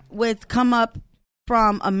come up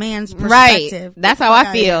from a man's perspective. Right. That's how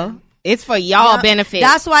I feel. It's for y'all benefit.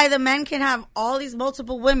 That's why the men can have all these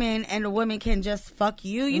multiple women and the women can just fuck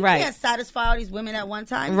you. You can't satisfy all these women at one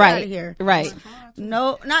time. Get out of here. Right.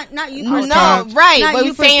 No, not you. No, right. Not but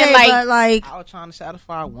you we're saying like I was trying to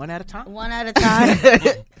satisfy one at a time. One at a time.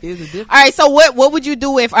 Here's the difference. All right, so what would you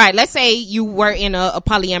do if, all right, let's say you were in a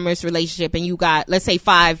polyamorous relationship and you got, let's say,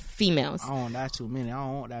 5 females. Oh, that's too many. I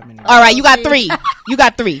don't want that many. All right, you got 3. You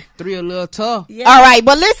got 3. 3 a little tough. Yeah. All right,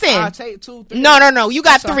 but listen. I'll take 2, 3. No. You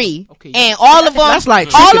got 3. Okay. And all of them, That's like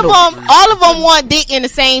all chicken of them want dick in the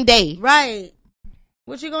same day. Right.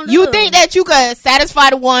 What you gonna do? You think that you could satisfy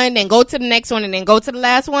the one, then go to the next one, and then go to the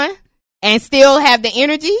last one, and still have the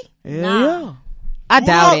energy? Yeah. I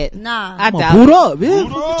doubt it. Nah. I doubt Boot it. up,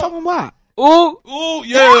 bitch. What you talking about? Ooh,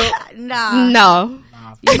 yeah. Nah. No.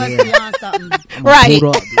 You must be on something. Right.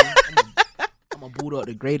 Boot up, bitch. I'm gonna boot up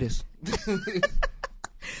the greatest.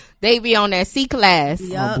 They be on that C class. I'm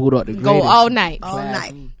Yep. gonna boot up the greatest. Go all night. All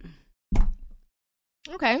night.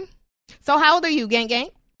 Okay. So how old are you, Gank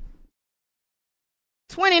Gaank?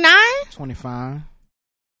 29? 25.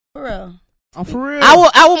 For real. I'm for real.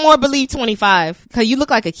 I will more believe 25 because you look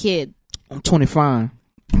like a kid. I'm 25.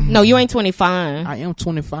 No, you ain't 25. I am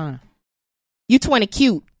 25. You 20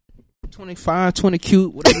 cute. 25, 20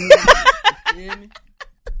 cute. Whatever you want.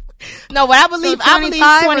 No, but I believe So 25 I believe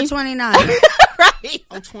 20. or 29. Right.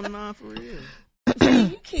 I'm 29 for real.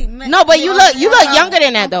 You keep No, but you look younger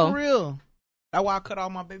than that I'm though. for real. That's why I cut all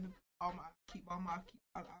my baby.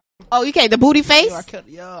 Oh, you can't the booty face? I cut,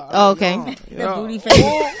 yeah. Oh, okay. The booty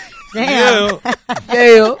face. Damn.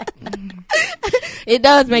 Yeah. It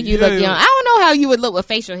does make you look young. I don't know how you would look with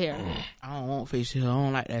facial hair. I don't want facial hair. I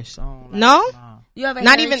don't like that shit. No? Nah. You have a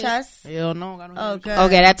Not hairy even- chest? Hell no. I don't Oh, good.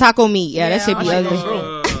 Okay, that taco meat. Yeah, that Yeah, should be I ugly.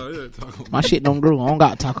 like My shit don't grow. I don't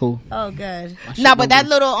got taco. Oh, good. My shit No, but don't that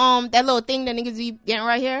grow. little thing that niggas be getting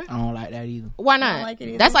right here. I don't like that either. Why I not? don't like it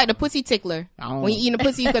either. That's like the pussy tickler. I don't- When you eat a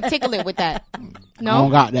pussy, you could tickle it with that. I don't No,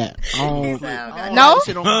 got that. I don't. He said I don't got no.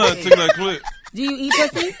 Shit on my head. Take that clip. Do you eat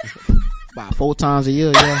pussy? About 4 times a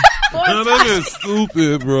year, yeah. Man, that is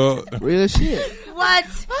stupid, bro. Real shit. What?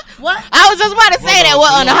 What? I was just about to say that.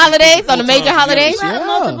 What on the holidays, on the major holidays? You have Yeah.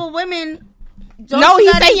 multiple women. Don't No, you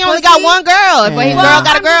he gotta said eat he only pussy? got one girl, but his Well, girl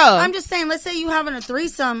got a girl. I'm just saying, let's say you having a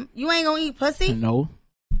threesome. You ain't gonna eat pussy? No.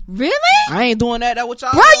 Really? I ain't doing that. That what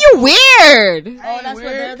y'all. Bro, you weird. Oh, that's what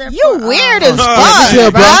they're there You for? weird Oh. as Yeah,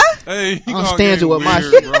 fuck, bro. bro. Hey, he I'm gonna stingy get with my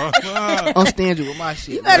weird, shit. bro. I'm stingy with my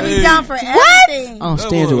shit. You better be Hey. down for everything. I'm That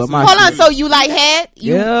stingy was with my Hold shit. on, so you like head?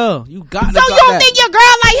 Yeah, you got to So you don't think your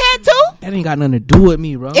girl like head too? that ain't got nothing to do with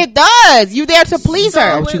me, bro. It does. You there to please So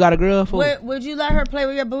her. What you got a girl for? Would you let her play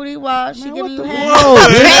with your booty while she giving you head? Whoa,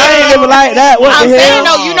 bitch, I ain't even like that. What I'm the saying,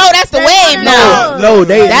 hell? no, you know that's the wave No, now. No,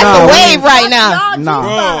 they. That's nah, the we- wave right now. Y'all Nah,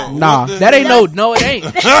 Bro, nah, what the that ain't hell? no, it ain't.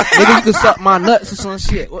 Nigga, you can suck my nuts or some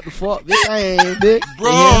shit. What the fuck, bitch? I ain't, bitch. Bro,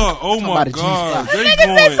 Yeah. oh Talking my about a G-spot. God. They Nigga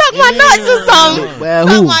going said suck my nuts or something. Well,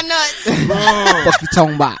 Suck who? my nuts. Bro, Fuck you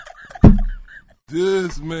talking about?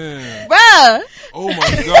 this man. Bruh. Oh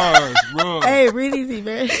my gosh, bro. Hey, breathe easy,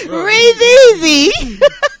 man. Breathe easy.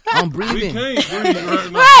 I'm We breathing. can't breathe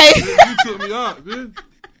right now. Right. You took me out, bitch.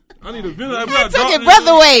 I need a ventilator. I took your breath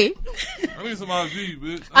away. I need some IV,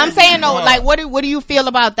 bitch. I'm saying though, like, what do you feel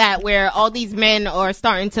about that? Where all these men are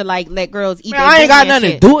starting to like let girls eat. Man, their I ain't booty got and nothing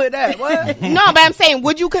shit. to do with that. What? No, but I'm saying,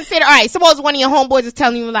 would you consider? All right, suppose one of your homeboys is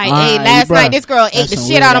telling you like, "Hey, Alright, last bruh. night this girl ate That's the some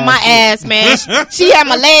shit out of weird my ass ass, man. She had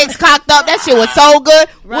my legs cocked up. That shit was so good."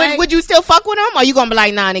 Right. Would you still fuck with him, or you gonna be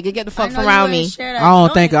like, "Nah, nigga, get the fuck I know from you around wouldn't me"? share that.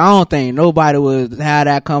 I don't think nobody would have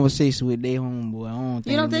that conversation with their homeboy. I don't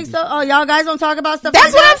think. You don't think so? Oh, y'all guys don't talk about stuff. That's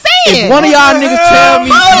like what I'm that? saying. If one of y'all niggas tell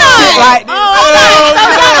me Hold some shit on. like this,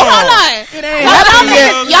 Hold on. it ain't Y'all happening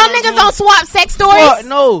yet. niggas, y'all niggas don't swap sex stories. Fuck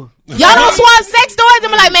no. Y'all don't swap sex stories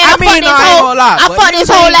and be like, man, I I, mean, fucked no, this I ain't hoe. gonna lie, I but fucked this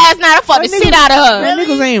niggas hoe ain't- last night. I fucked the niggas- shit out of her. Man,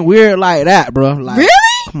 niggas ain't weird like that, bro. Like,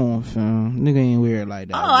 Really? Come on, fam. Nigga ain't weird like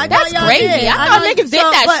that. Oh, I bro. thought That's y'all crazy. did. I thought niggas did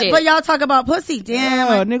that but, shit. But y'all talk about pussy. Damn.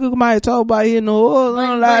 Yeah, nigga might talk about hitting the oil, But-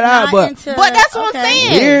 something but like that, not but into- But that's what I'm okay.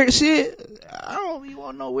 saying. weird shit. I don't even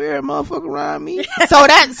want no weird motherfucker around me. So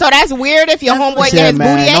that's weird if your homeboy Shit, get his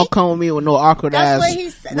man, booty ate. don't come with me with no awkward That's ass. what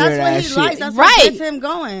he's. weird That's what ass he shit. likes. That's Right. what gets him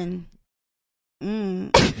going.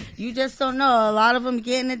 You just don't know. A lot of them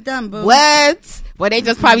getting it done, boo. What? Well, they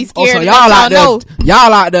just probably Oh, scared. so to y'all let out there, know.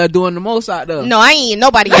 y'all out there doing the most out there. No, I ain't eating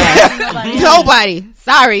nobody ass. Nobody.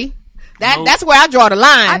 Sorry. That's where I draw the I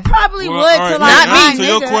line. probably Well, would all to right, like not my me. So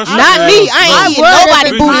your nigga. question Not is, me. I ain't eating would if nobody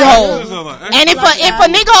it's booty my hole. nigga. And if a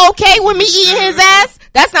nigga okay with me eating his ass,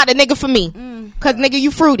 that's not the nigga for me. Cause nigga,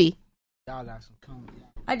 you fruity. Y'all got some comedy.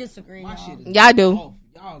 I disagree. My y'all. shit is Y'all do. off.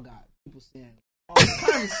 Y'all got people saying all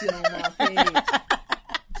kind of shit on my page.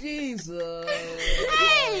 Jesus.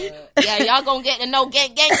 Yeah, y'all gonna get to know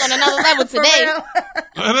Gank Gaank on another level today.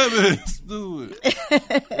 Let's do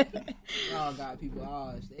it. Y'all got people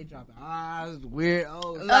eyes. They dropping eyes. Weird.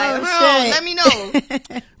 Like, let me know.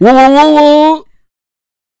 Whoa.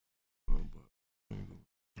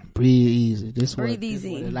 Breathe easy. Breathe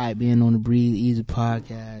easy. This what it like being on the Breathe Easy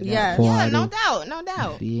podcast. Yeah, no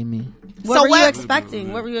doubt. Feel me? What were you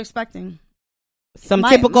expecting? What were you expecting? Some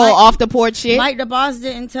typical off the porch shit. Mike the boss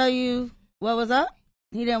didn't tell you what was up?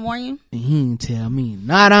 He didn't warn you? And he didn't tell me.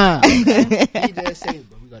 Nada. He just said,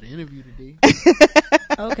 but we got an interview today.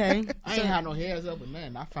 Okay. I ain't had no hairs up or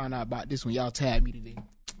nothing. I found out about this when y'all tagged me today.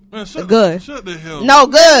 Man, shut the hell. No,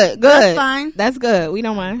 good. That's fine. That's good. We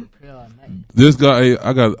don't mind. This guy,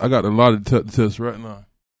 I got a lie detector test right now.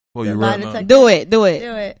 For you right now. Do it.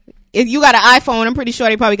 If you got an iPhone, I'm pretty sure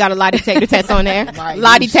they probably got a lie detector test on there.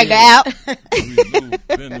 Lie detector app.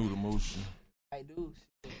 Been new to motion. I do.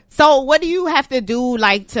 So what do you have to do,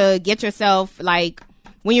 like, to get yourself, like,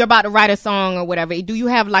 when you're about to write a song or whatever? Do you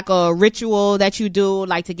have, like, a ritual that you do,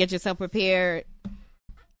 like, to get yourself prepared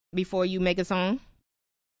before you make a song?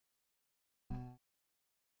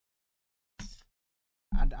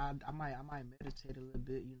 I might meditate a little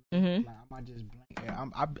bit. You know? Like, I might just blank air.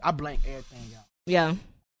 I blank everything out. Yeah.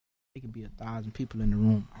 It could be 1,000 people in the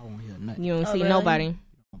room. I won't hear nothing. You don't see nobody. It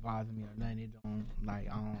don't bother me or nothing. It don't, like,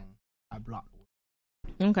 I block.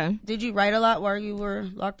 Okay. Did you write a lot while you were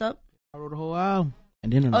locked up? I wrote a whole album.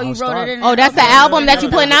 And then you wrote it in. Oh, that's the album that you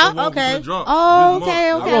putting out? Okay. Oh, okay.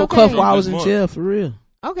 I wrote a couple while I was in jail, for real.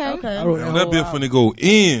 Okay. I wrote that bitch finna go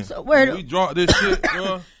in. So we dropped this shit,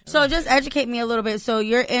 bro. So just educate me a little bit. So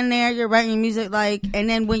you're in there, you're writing music, like, and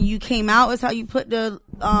then when you came out is how you put the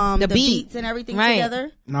beats and everything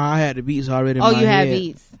together? No, I had the beats already in my head. Oh, you had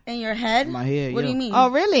beats. In your head? In my head, What do you mean? Oh,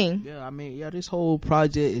 really? Yeah, I mean, this whole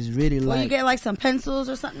project is really like... you get like some pencils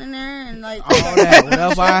or something in there and like... all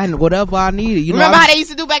that, whatever I needed. You Remember how they used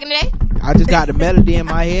to do back in the day? I just got the melody in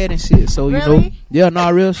my head and shit, so you know... Yeah,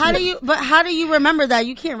 real shit. How do you remember that?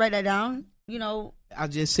 You can't write that down, you know... I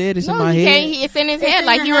just said it's in my head. It's in his head.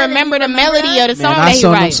 Like, you remember the melody of the song that I he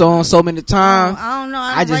sung write. them songs so many times. I don't know.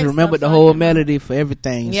 I just remembered the whole melody for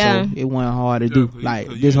everything. Yeah. So it wasn't hard to do. Like,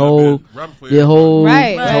 this whole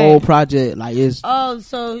project, like, it's all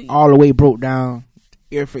the way broke down.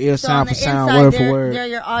 Ear for ear, sound for sound, word for word. They're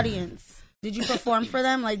your audience. Did you perform for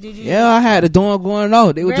them? Like, did you? Yeah, I had the door going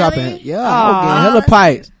off. They were dropping. Yeah, I was getting hella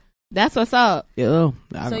pipes. That's what's up. Yeah.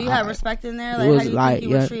 So you had respect in there? Like, it was how do you think you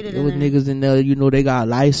were treated in there? It was niggas in there, you know, they got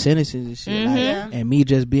life sentences and shit. Like, and me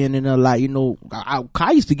just being in there, like, you know,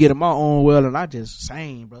 I used to get in my own world and I just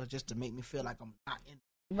sang, bro, just to make me feel like I'm not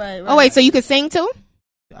in. Right. Oh, wait, so you could sing too?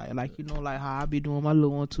 Like, you know, like how I be doing my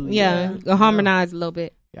little one too. Yeah, harmonize a little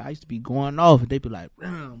bit. Yeah, I used to be going off and they be like,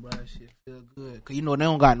 damn, bro, that shit feel good. Cause you know, we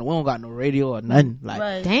don't got no radio or nothing.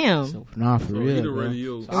 Like, damn. So, nah, for real. The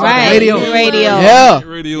radio. Right. Radio. Yeah.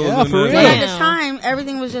 Radio. Yeah, for real. But at the time,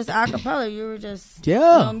 everything was just acapella. You were just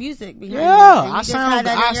music behind it.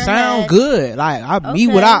 I sound good. Like,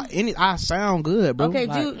 I sound good, bro. Okay,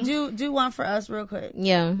 like, do one for us real quick.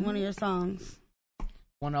 Yeah. One of your songs.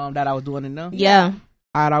 One of them that I was doing enough? Yeah.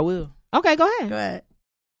 All right, I will. Okay, go ahead.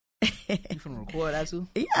 You finna record that too?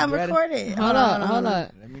 Yeah, I'm recording. Hold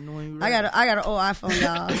up. Let me know when you ready. I got an old iPhone,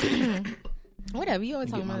 y'all. Whatever, you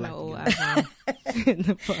always talking about an old iPhone.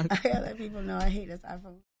 The fuck? I gotta let people know I hate this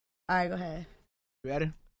iPhone. All right, go ahead.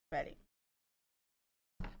 Ready? Ready.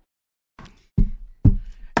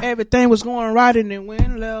 Everything was going right and then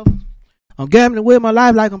went left. I'm gambling with my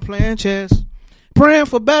life like I'm playing chess. Praying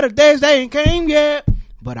for better days, they ain't came yet.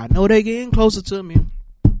 But I know they getting closer to me.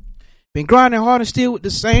 Been grinding hard and still with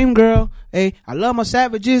the same girl. Hey, I love my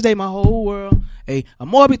savages, they my whole world. Hey, I'm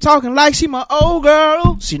more be talking like she my old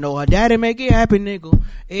girl. She know her daddy make it happen, nigga.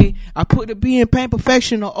 Hey, I put the B in pain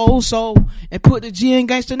perfection of old soul. And put the G in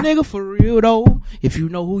gangsta nigga for real though. If you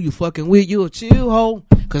know who you fucking with, you a chill hoe.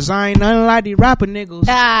 Cause I ain't nothing like these rapper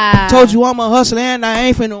niggas. Told you I'm a hustler and I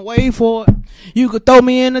ain't finna wait for it. You could throw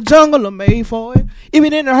me in the jungle, I'm made for it.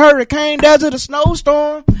 Even in the hurricane, desert, a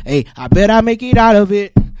snowstorm. Hey, I bet I make it out of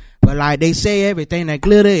it. But like they say, everything that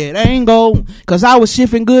glitter, it ain't gold. Cause I was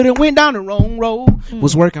shifting good and went down the wrong road.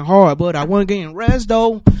 Was working hard, but I wasn't getting rest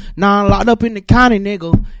though. Now I'm locked up in the county,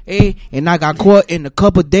 nigga. Hey, and I got caught in a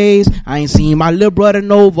couple days. I ain't seen my little brother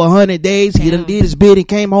in over 100 days. He done did his bid and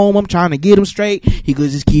came home. I'm trying to get him straight. He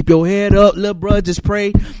could just keep your head up, little brother, just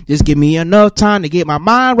pray. Just give me enough time to get my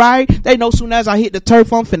mind right. They know soon as I hit the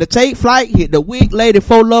turf, I'm finna take flight. Hit the wig, lay it,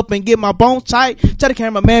 fold up and get my bones tight. Tell the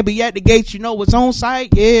cameraman be at the gates, you know what's on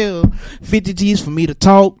site. Yeah, 50 G's for me to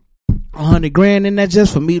talk. 100 grand in that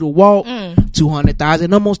just for me to walk.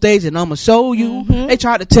 200,000. I'm on stage and I'ma show you. They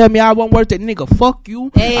tried to tell me I wasn't worth it, nigga. Fuck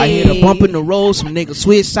you. Hey. I hit a bump in the road, some niggas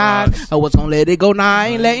switch sides. I was gonna let it go. Now I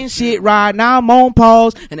ain't letting shit ride. Now I'm on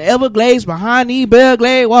pause. And the Everglades behind these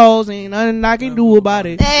Belgrade walls. Ain't nothing I can do about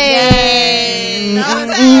it. Hey.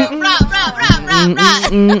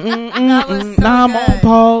 Now I'm on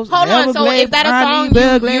pause. Hold on. So is that a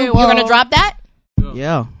song you're gonna drop that?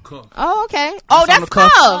 Yeah. Oh, okay. Oh, that's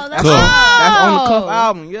Cuff. That's on the Cuff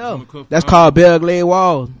album. Yeah. That's called Belgrade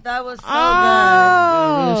Walls. That was so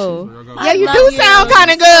Oh. good. Yeah, you love do you. sound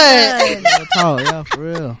kind of good. Yeah, for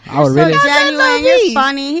real. I was So really genuine. You're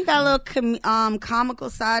funny. He got a little comical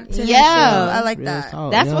side to him. Yeah. too. I like real that.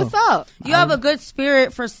 talk, That's yeah. what's up. You have a good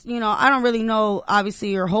spirit for, I don't really know,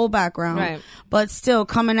 obviously, your whole background. Right. But still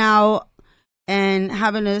coming out and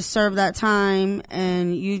having to serve that time,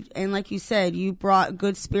 and like you said, you brought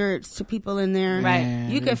good spirits to people in there. Right.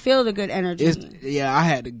 Man, You could feel the good energy. I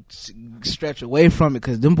had to stretch away from it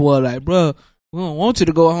because them boys like, bro, we don't want you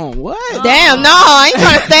to go home. What? Damn, no, I ain't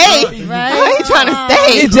trying to stay. Right. I ain't trying to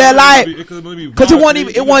stay. It's just like, cause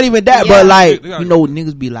it wasn't even that, Yeah. but like,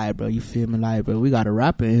 niggas be like, bro, you feel me? Like, bro, we got a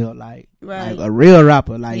rapper in here, like Right. a real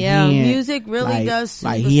rapper, like, Yeah. he ain't, Music really like, does soothe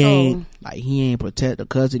like the he soul. ain't, like he ain't protect the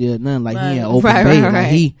custody or nothing, like Right. he ain't open Right, bait, right, like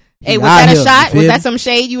right. he Hey, was out that a here, you shot? feel Was me? that some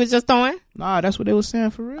shade you was just throwing? Nah, that's what they was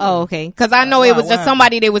saying for real. Oh, okay. Because I know it was just Why?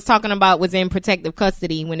 somebody they was talking about was in protective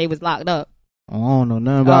custody when they was locked up. I don't know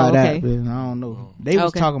nothing about okay. that, but I don't know. They was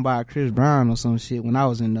Okay. talking about Chris Brown or some shit when I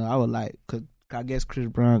was in there. I was like, cause I guess Chris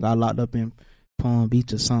Brown got locked up in Palm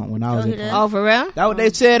Beach or something when I was he in. did? Oh, for real? That what they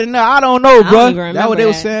said in there. I don't know, I don't bro. even That remember what they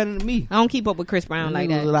was that. saying to me. I don't keep up with Chris Brown like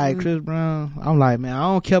It was that. like Chris Brown. I'm like, man, I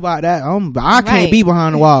don't care about that. I can't Right. be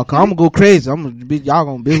behind the wall. Cause I'm gonna go crazy. I'm gonna be, y'all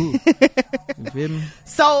gonna be. You feel me?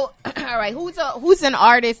 So, all right, who's an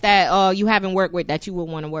artist that you haven't worked with that you would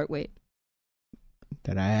want to work with?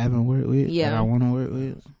 That I haven't worked with. Yeah. That I want to work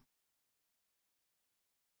with.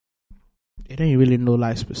 It ain't really no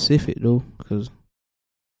like specific though, cause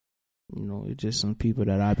it's just some people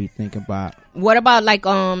that I be thinking about. What about like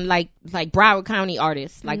Broward County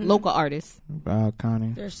artists, like local artists? Broward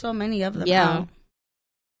County. There's so many of them. Yeah.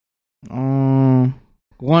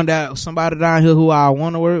 One that somebody down here who I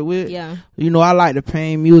want to work with. Yeah. I like the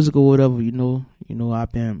pain music or whatever.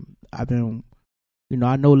 I've been.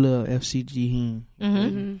 I know little FCG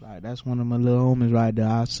him. Like that's one of my little homies right there.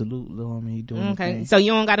 I salute little homie. He doing Okay. okay. So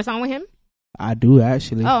you don't got a song with him? I do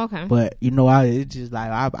actually. Oh, okay. But it's just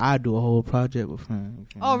like I do a whole project with him.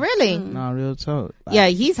 Oh, really? Nah, real talk. Like, Yeah,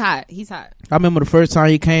 he's hot. He's hot. I remember the first time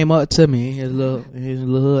he came up to me in his little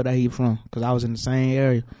hood that he from, cause I was in the same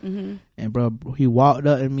area. And bro, he walked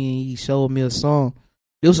up to me and he showed me a song.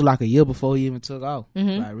 This was like a year before he even took off.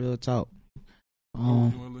 Like real talk.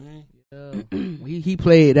 He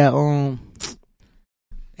played that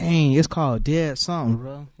dang, it's called Dead something,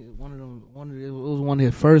 bro. It was one of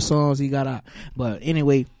his first songs he got out. But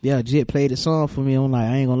anyway, yeah, Jit played the song for me. I'm like,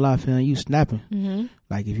 I ain't gonna lie, fam, you snapping.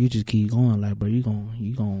 Like if you just keep going, like bro, you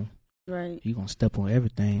gonna step on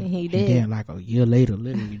everything. And he And did. then like a year later,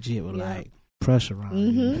 literally Jit was like pressure around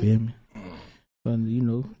you feel me? But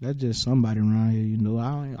that's just somebody around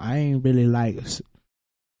here. I ain't really like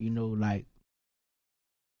like.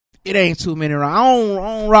 It ain't too many around. I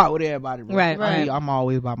don't rock with everybody, bro. Right. I'm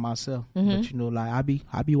always by myself. But like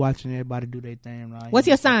I be watching everybody do their thing around. What's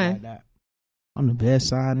here your and stuff sign? Like that. I'm the best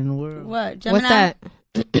sign in the world. What? Gemini?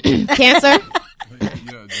 What's that? Cancer?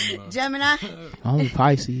 Gemini? I'm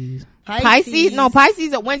Pisces. Pisces? No,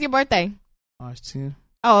 Pisces. When's your birthday? March 10th.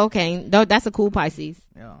 Oh, okay. That's a cool Pisces.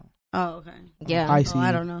 Yeah. Oh, okay. Yeah. Pisces. Oh,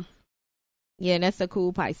 I don't know. Yeah, that's a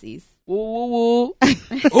cool Pisces. Woo woo woo.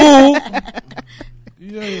 Ooh.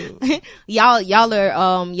 Yeah. y'all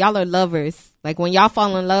are lovers. Like when y'all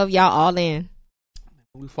fall in love, y'all all in.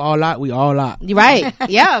 We fall out, we all out. Right.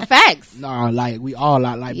 Yeah, facts. Nah, like we all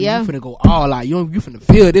out. Like Yeah. you finna go all out. You finna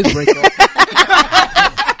feel this breakup.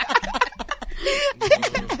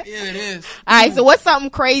 Yeah, it is. All right, so what's something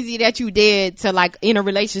crazy that you did to like in a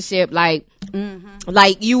relationship, like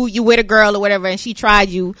you with a girl or whatever and she tried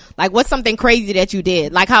you, like what's something crazy that you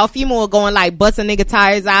did, like how a female will go and like bust a nigga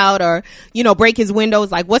tires out or break his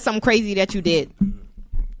windows, like what's something crazy that you did?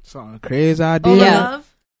 Something crazy I did. Over Yeah. love?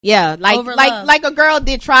 Yeah, Over love. like a girl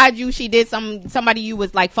tried you, she did somebody you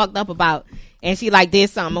was like fucked up about and she like did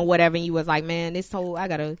something or whatever and you was like, man, I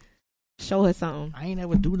gotta show her something. I ain't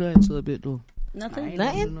never do nothing to a bit though. Nothing?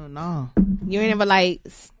 Nothing? No. You ain't ever like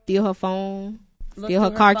steal her phone, Look steal her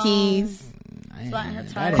through car phone, keys, flatten her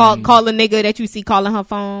That tires. ain't- call a nigga that you see calling her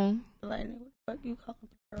phone, Like, what the fuck you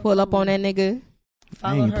calling? pull up on that nigga.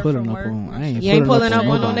 I ain't pulling up on. You ain't pulling up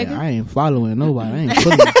on no nigga. I ain't following nobody. I ain't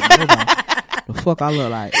pulling up on nobody. The fuck I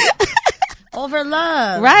look like? Over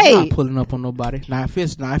love, right? I'm not pulling up on nobody. Now if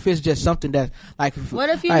it's just something that like, what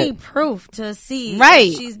if you need proof to see right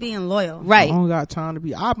if she's being loyal? I Right. don't got time to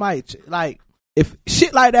be. I might like if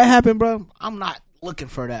shit like that happen, bro. I'm not looking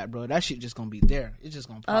for that, bro. That shit just gonna be there. It's just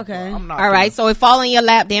gonna pop okay. Up. I'm not. All right. So it fall in your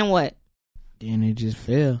lap. Then what? Then it just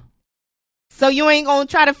fell. So you ain't gonna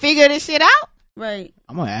try to figure this shit out? Right.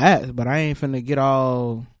 I'm gonna ask, but I ain't finna get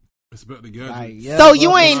all. Like, yeah, so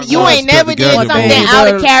you ain't never did something out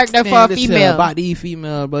of character for a female. About these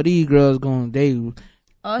females, but these girls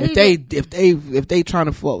if they trying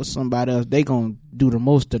to fuck with somebody else, they gonna do the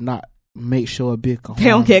most to not make sure a bitch come. They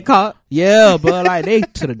don't get caught. Yeah, but like they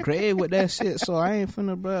to the grave with that shit. So I ain't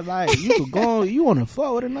finna, bro. Like you could go, you wanna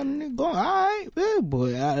fuck with another nigga? Go, all right, man,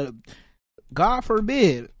 boy. God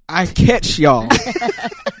forbid I catch y'all.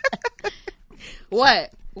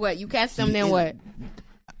 What? You catch them? Then what?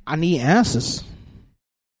 I need answers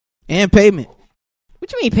and payment.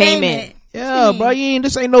 What you mean payment? Yeah, bro,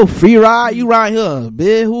 this ain't no free ride. You right here,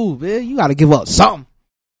 bitch. You gotta give up something.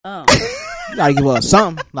 Oh, you gotta give up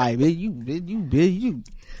something. Like, bitch, you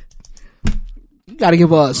gotta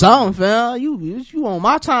give up something, fam. You on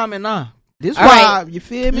my time and now. This all why right. You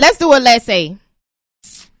feel me? Let's do a let's say.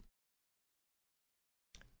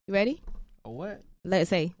 You ready? A what? Let's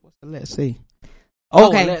say. What's the let's say? Oh,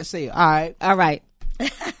 okay. Let's say. All right.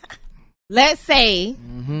 Let's say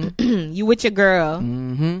you with your girl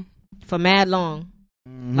for mad long,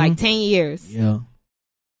 like 10 years. Yeah.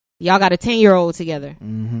 Y'all got a 10-year-old together.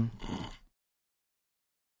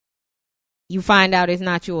 You find out it's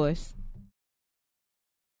not yours.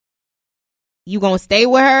 You gonna stay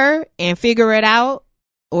with her and figure it out,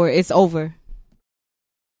 or it's over?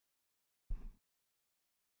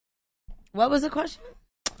 What was the question?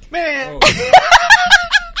 Man.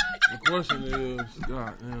 The question is,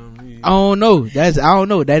 goddamn me. I don't know. I don't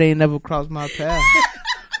know. That ain't never crossed my path.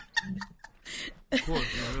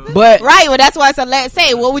 But right, well that's why. So let's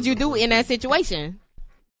say, what would you do in that situation?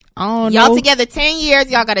 I don't y'all know. Together 10 years.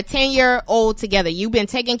 Y'all got a 10-year-old together. You've been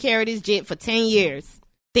taking care of this jit for 10 years,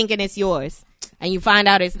 thinking it's yours, and you find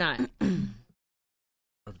out it's not.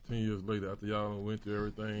 10 years later, after y'all went through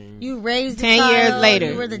everything, you raised 10 years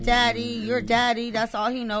later. You were the daddy. Your daddy. That's all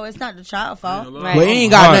he know. It's not the child fault. Right. But he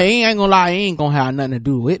ain't got nothing. He ain't gonna lie. He ain't gonna have nothing to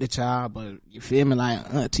do with the child. But you feel me?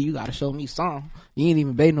 Like auntie, you gotta show me something. You ain't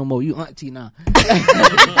even baby no more. You auntie now.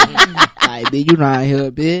 Like, bitch, you not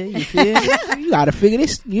here, bitch. You feel me? You gotta figure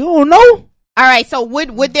this. You don't know. All right. So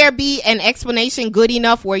would there be an explanation good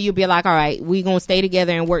enough where you'd be like, all right, we gonna stay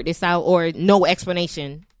together and work this out, or no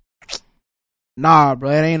explanation? Nah,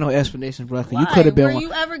 bro, it ain't no explanation, bro. You could have been. Were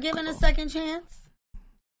you ever given a second chance?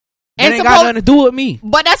 It ain't got nothing to do with me.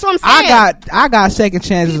 But that's what I'm saying. I got second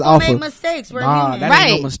chances People offered. make mistakes. We're nah, human. that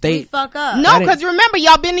ain't no mistake. We fuck up. No, because remember,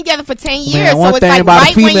 y'all been together for 10 years, Man, so it's like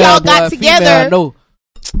right when y'all got together. No.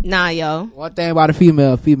 Nah, yo. One thing about a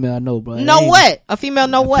female know, bro. Know what? A female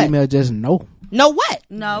know what? Female just know. Know what?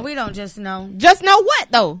 No, we don't just know. Just know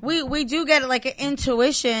what, though? We do get like an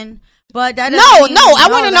intuition, but that no. I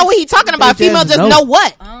want to know what he's talking about. Female just know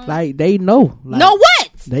what? Like, they know. Like, know what?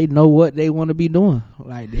 They know what they want to be doing.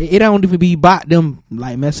 Like, it don't even be about them,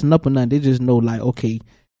 like, messing up or nothing. They just know, like, okay,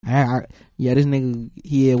 yeah, this nigga,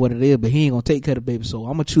 he is what it is, but he ain't gonna take care of the baby, so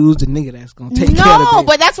I'm gonna choose the nigga that's gonna take care of the baby. No,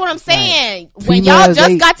 but that's what I'm saying. Like, when y'all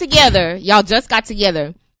just got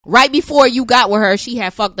together, right before you got with her, she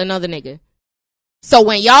had fucked another nigga. So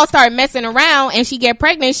when y'all start messing around and she get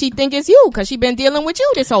pregnant, she think it's you because she been dealing with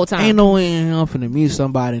you this whole time. Ain't no way I'm finna meet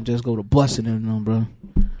somebody and just go to busting them, bro.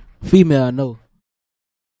 Female, no.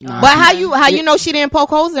 Nah, but how you know she didn't poke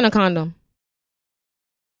holes in a condom?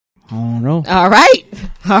 I don't know. All right.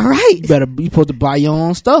 You supposed to buy your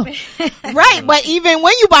own stuff. Right, but even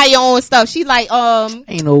when you buy your own stuff, she like,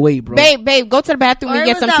 ain't no way, bro. Babe, go to the bathroom and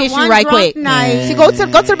get some tissue right quick. She go to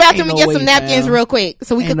the bathroom and get some napkins real quick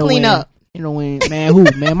so we can clean up. You know when,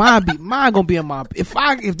 man, mine gonna be in my, if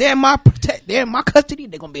they're in my custody,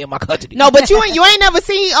 they're gonna be in my custody. No, but you ain't never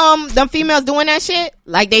seen them females doing that shit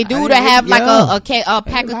like they do to have like a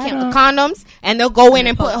pack of condoms, and they'll go in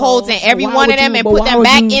and put holes in every one of them and put them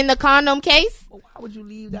back in the condom case. Why would you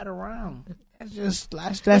leave that around? That's just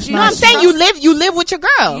that's you know what I'm saying. You live with your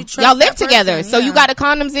girl. Y'all live together, so you got the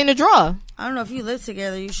condoms in the drawer. I don't know, if you live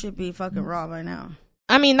together, you should be fucking raw by now.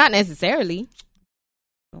 I mean, not necessarily.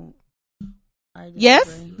 Yes,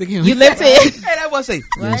 you live together. Hey, that was safe.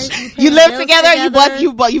 Right? You live together.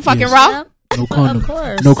 You fucking raw. No condoms. Of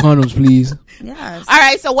course. No condoms, please. Yes. All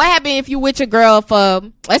right. So what happened if you with your girl for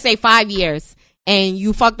let's say 5 years and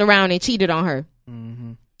you fucked around and cheated on her?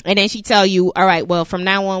 Mm-hmm. and then she tell you, all right, well, from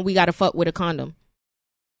now on, we got to fuck with a condom.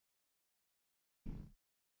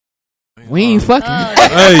 We ain't fucking.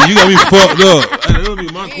 Hey, you got me fucked up. Hey, that'll be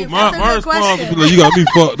my response would be like, you got me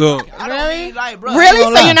fucked up. Really?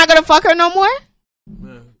 Really? So you're not gonna fuck her no more?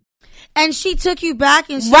 Man. And she took you back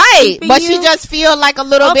and she's Right, but you? she just feel like a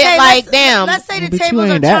little bit like, damn. Let's say the But tables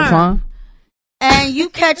you are ain't that turned, fine. and you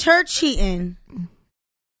catch her cheating.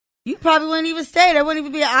 You probably wouldn't even stay. There wouldn't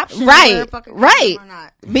even be an option. Right, fucking right. or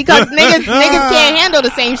not. Because niggas can't handle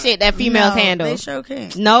the same shit that females No, handle. They sure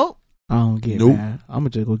can. No. I don't get Nope. mad. I'm gonna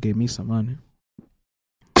just go get me some money.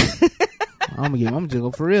 I'm gonna just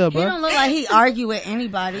go for real, He bro. don't look like he argue with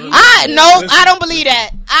anybody. I don't believe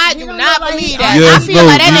that. I do don't not look like believe he that. Yes, I feel no,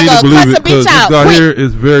 like you need to that nigga believe cuss it a because bitch this out guy quick. here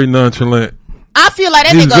is very nonchalant. I feel like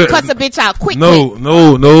that He's nigga very- cuss a bitch out quick.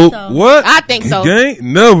 No. So. What? I think so. Gank?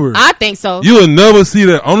 Never. I think so. You will never see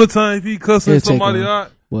that. Only time if he cussing It'll take somebody a-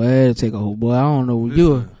 out. Boy, it'll take a whole boy. I don't know.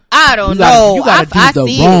 You don't gotta, know. You gotta I do the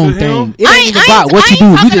see wrong it. thing. It I ain't even about what you do.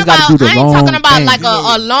 You just gotta do the I ain't wrong talking about thing. like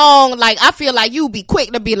a long, like, I feel like you be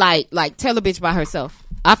quick to be like tell a bitch by herself.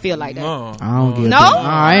 I feel like that. No. I don't give. No?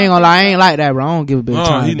 I ain't gonna lie. I ain't like that, bro. I don't give a bitch No,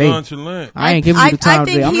 time he of day. nonchalant. I ain't giving you the time of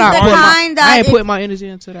think day. I'm he's not the putting kind that I ain't if- putting my energy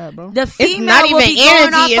into that, bro. The It's female not will even be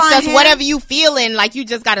going off energy. It's on just him. whatever you feeling. Like you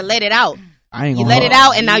just gotta let it out. I ain't You gonna let it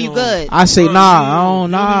out and now you good. I say Bro, nah. he I don't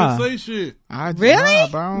don't nah. even say shit. Really? Nah,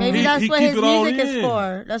 bro. Maybe He- that's he what keep his it all music is in.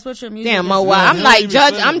 for. That's what your music Damn, is Mo, for. I'm he like don't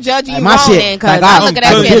judge. even say I'm it. judging you Like my wrong shit, then, cause like I look at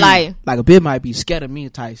that I'm shit like. Like a bitch might be scared of me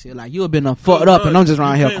type shit. Like you have been fucked up and I'm just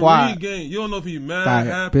around You here can't quiet. read Gank. You don't know if he mad, Like,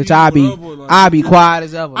 happy, bitch, I be whatever, like, quiet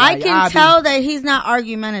as ever. I Like, can tell that he's not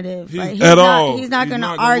argumentative. Like, At all. He's not going to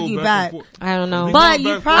go argue back back. and forth. I don't know. He But going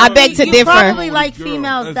you back probably, I beg to you differ. probably like Girl,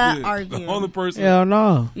 females that's that it. argue. The only person. Hell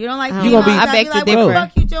no. You don't like You females gonna be- that I beg be to like, differ. what the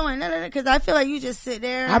fuck you doing? Because I feel like you just sit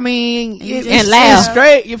there. I mean, And you it's just laugh.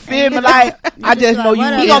 straight. You feel me? Like I just just like, know you.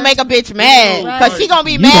 whatever. He gonna make a bitch mad Right. cause she gonna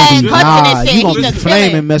be You mad, gonna be cussing nah. and shit. You gonna He be just flaming,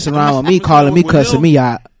 chilling. messing around with me, calling me, With cussing him- me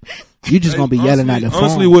out. You just gonna be yelling at the phone.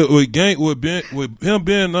 Honestly, with Gank, with him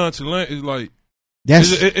being nonchalant, is like That's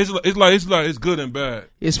it's like it's good and bad.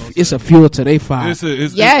 it's a fuel to they fire. It's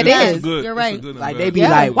Yeah, it it's is. Good. You're It's right. a good and Like bad. they be Yeah.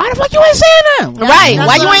 like, why the fuck you ain't saying that? Right. That's Why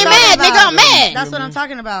what you I'm ain't talking mad, about. nigga? I'm mad. That's what I'm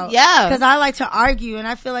talking about. Yeah. Because I like to argue, and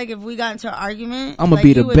I feel like if we got into an argument, I'm gonna like, be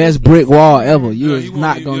you the would best just be brick wall sitting ever. there. You Yeah, is you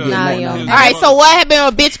not won't- gonna yeah. get Nah, nothing yo. out All of Yeah. me. right, so what happened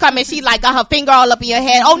when a bitch come and she like got her finger all up in your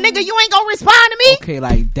head? Oh, nigga, you ain't gonna respond to me? Okay,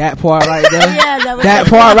 like that part right there. Yeah, That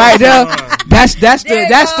part right there. That's There you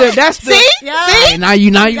the. See? Yeah. Hey, now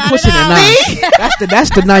you Got pushing it it out. now. That's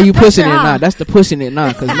the now you pushing it how. now. That's the pushing it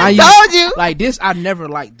now. Cause now you Told you. like this. I never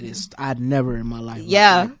liked this. I never in my life.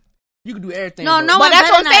 Yeah. Like, you can do everything. No, but- no But one that's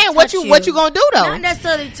better what I'm not saying. What touch you gonna do though? Not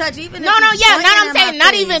necessarily touch, even No, if no, you yeah. point Not it I'm in saying my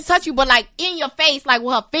not face. even touch you, but like in your face, like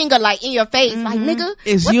with her finger, like in your face, like nigga.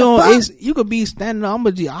 It's what you. the Know, fuck? it's you could be standing.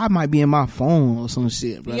 I might be in my phone or some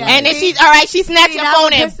shit, bro. Yeah. And then she, all right, she snatch See, your that phone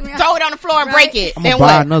would and piss me off. throw it on the floor and break Right. it. I'm Then gonna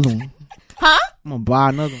buy what? another one. Huh? I'm gonna buy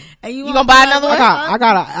another one. And You gonna buy another one? I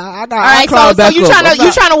got. All right, so you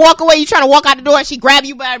trying to walk away? You trying to walk out the door and she grab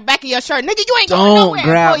you by the back of your shirt, nigga? You ain't going Don't nowhere.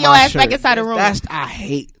 grab Pull your my ass shirt. back inside the room. That's I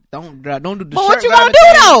hate. Don't do the. But what shirt you gonna grabbing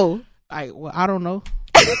do thing. though? Like, well, I don't know.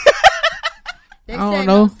 They I don't said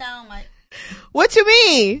know. don't sound like. What you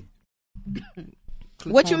mean?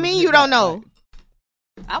 What you mean you don't know?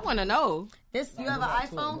 I want to know. This, you have an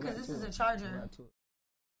iPhone? Because this is a charger. You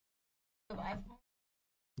have an iPhone?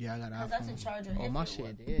 Yeah, I got an 'Cause iPhone. that's a charger. Oh, If my it shit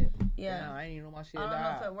works. dead. Yeah. Damn, I ain't even know my shit I don't know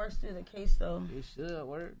if died. it works through the case though. It should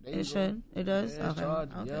work. There you It go. should. It does. Yeah, it's Okay.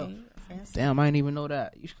 charged, Okay. Fancy. Damn, I didn't even know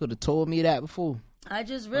that. You could have told me that before. I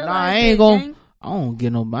just Nah, realized. I ain't it, gonna. gang. I don't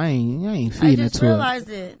get no. I ain't I feeding just into it. realized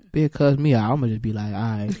it. Big cuss me out. I'm gonna just be like, all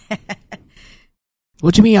right.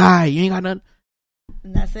 What you mean, all right? You ain't got nothing.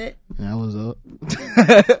 And that's it. That was up.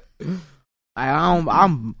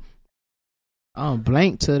 I'm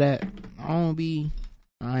blank to that.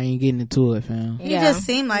 I ain't getting into it, fam. He just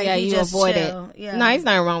seemed like he you just avoid chill. it. Yeah. No, it's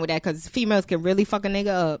nothing wrong with that because females can really fuck a nigga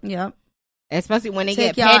up, Yep. especially when they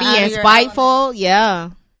Take get y'all petty out of and your spiteful.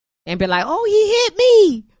 Yeah, and be like, "Oh, he hit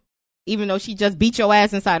me," even though she just beat your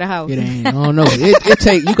ass inside the house. It ain't. I don't know. It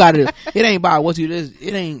take you got to. It ain't about what you do.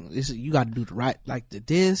 It ain't. You got to do the right, like the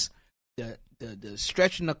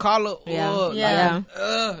stretching the collar. Yeah. Or Yeah.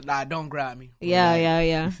 Like, nah, don't grab me. Yeah, Like,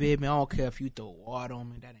 yeah. You feel me? I don't care if you throw water on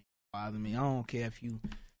me. That ain't bother me. I don't care if you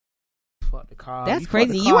fuck the car. That's You fuck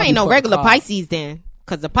crazy. the You car, ain't no fuck the regular car. Pisces then,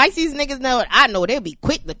 because the Pisces niggas know. I know they'll be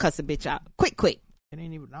quick to cuss a bitch out. Quick. It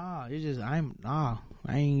ain't even It's just I'm not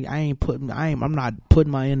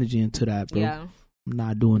putting my energy into that, bro. Yeah. I'm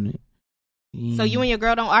not doing it. So you and your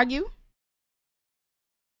girl don't argue?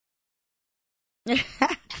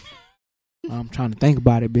 I'm trying to think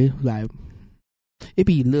about it, bitch. Like It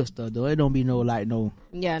be little stuff though. It don't be no no.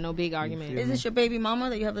 Yeah, no big argument. Is this your baby mama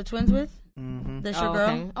that you have the twins with? Mm-hmm. That's your girl.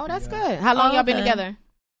 Okay. Oh, that's good. How long y'all been together?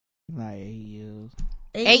 Like 8 years.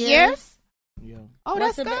 8 years? Yeah. Oh,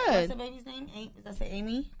 What's that's What's good. the baby's name? Does that say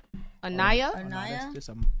Amy? Anaya? Anaya? It's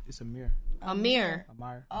Amir. Amir.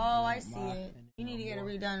 Oh, I see it. You need to get it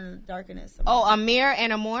redone and darken it. Oh, Amir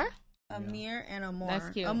and Amor? Amir and Amor. That's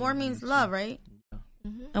cute. Amor means love, right?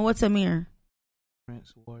 Mm-hmm. And what's Amir?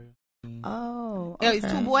 Prince Warrior. Oh, Okay.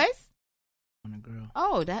 It's 2 boys? And a girl.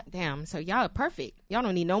 Oh, damn. So y'all are perfect. Y'all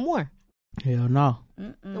don't need no more. Hell no.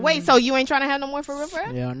 Wait, so you ain't trying to have no more for real?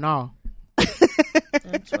 Hell no.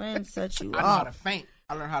 The twins set you I know how up. to faint.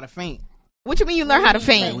 I learned how to faint. What you mean you learn how to Like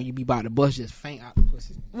faint? when you be about to bust, just faint out the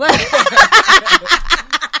pussy. What?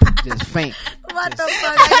 Just faint. What the fuck?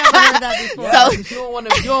 I never heard that before. So You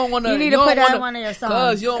don't want to. you need to put that in one of your songs.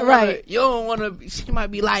 Cause you don't Right. want to. She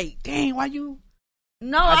might be like, "Dang, why you?"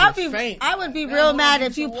 No, I I'd just faint. I would be Man, real I mad wanna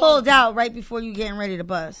if do you some pulled out right before you getting ready to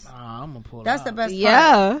bust. Nah, I'm gonna pull. That's it the out. best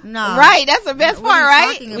yeah. part. Nah. Right, that's the best What are part, you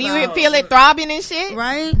right? talking When you about? feel it throbbing and shit.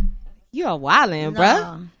 Right? You a wildin', Nah.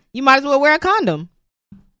 bruh. You might as well wear a condom.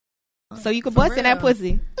 So you can For bust in that real.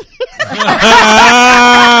 pussy.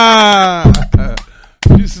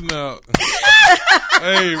 She smell.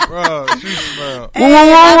 Hey, bro, she smell.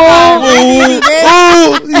 Yeah.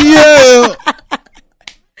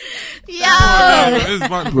 Yo. It's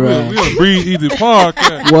about to Bruh. we on Breathe Easy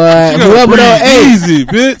podcast. What? You gotta Whoever breathe don't, hey, easy,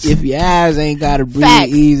 bitch. if your eyes ain't got a breathe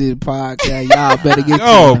Facts. easy podcast, y'all better get.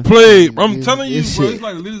 Yo, to play. it. I'm telling you, This bro. shit- It's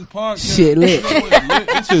like the latest podcast. Shit lit.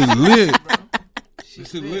 This shit lit. This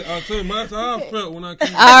shit lit. I'll tell you, that's how I felt when I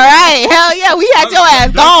came. All right. Hell yeah. We had your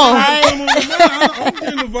ass gone. I'm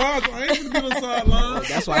getting the vibes. I ain't gonna be on the sideline.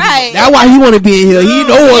 That's why. Right. That's why he want to be in here. He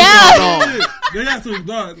know what's Yeah. going on. They got some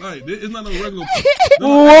dog. Like it's not no regular.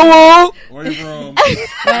 Whoa. Where you from?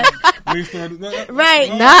 We started. Right.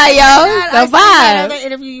 Nah, yo. I The seen that vibe. other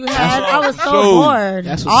interview you had. I was so So- bored.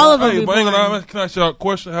 That's what's All up. of them Hey, be but ain't gonna boring. lie, can I ask y'all a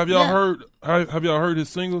question? Have y'all Yeah. heard? Have y'all heard his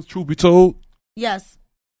singles? Truth be told, Yes.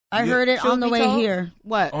 I Yeah. heard it Truth on the be way told? here.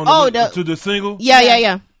 What? on Oh, to the single.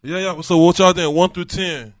 yeah. Yeah. So what y'all think? 1 through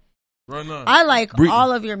 10, right now. I like Breathe.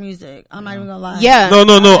 all of your music. I'm not even gonna lie. Yeah. No.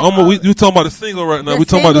 We talking about the single right now. The We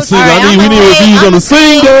talking about the single- single. Alright, we need reviews on the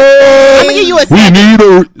single. I'm gonna give you a We 7. need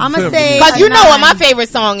a. I'ma say- Because you know what my 9. favorite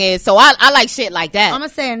song is. So I like shit like that. I'm gonna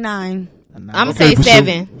say a 9. I'm gonna say for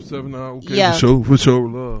 7. Sure. 7 now. Okay, Yeah. for sure,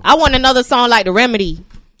 love. I want another song like The Remedy.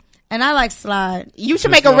 And I like Slide. You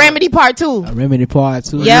should It's make a not- Remedy part 2. I remember the part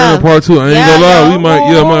too. Yeah. Part 2. I ain't Yeah, gonna lie. yo. We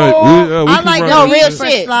might. Yeah, might. We I can like run No, the it. real beat for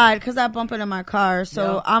shit. Slide because I bump it in my car.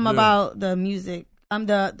 So I'm Yeah. about the music. I'm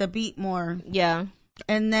the beat more. Yeah.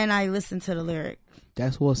 And then I listen to the lyric.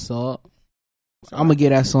 That's what's up. I'm gonna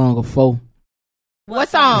get that song a 4. What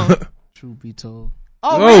song? Truth be told,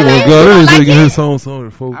 Oh, Oh really? my You God! don't That is like making it? his song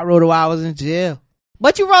before. I wrote it while I was in jail.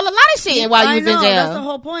 But you roll a lot of shit while you I was know, in that's the jail.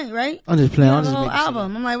 whole point, right? I'm just playing. You I'm have just the whole making shit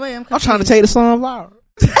album. I'm like, wait, I'm I'm trying to confused. take the song viral.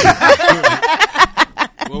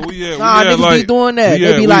 Well, Nah, niggas be doing that.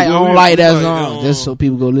 They be like, I don't like that song, just so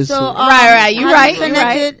people go listen So, to it. Right, you have right, You you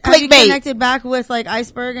connected, right. have you Clickbait. connected back with like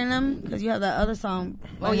Iceberg and them? Because you have that other song.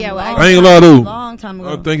 Oh, yeah, well, I ain't gonna lie though. Long time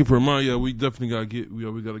ago. Thank you for reminding. Yeah, we definitely gotta get.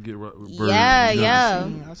 We gotta get right with Bird. Yeah, You know? yeah.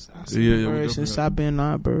 I seen Yeah, we Bird definitely since got- I've been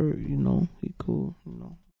on Bird, you know, he cool, you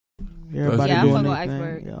know. Everybody Yeah, I doing fuck their with thing.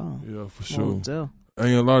 Iceberg. Yeah, Yeah, for sure. Motel. I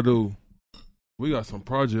ain't gonna lie though. We got some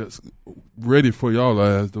projects ready for y'all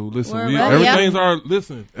ass though. Listen, We're we ready. everything's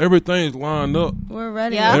listen. Everything's lined up. We're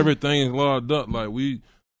ready. Yeah. Everything's lined up. Like we,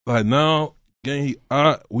 like now, we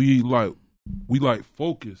like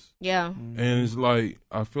focus. Yeah. And it's like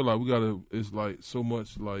I feel like we gotta. It's like so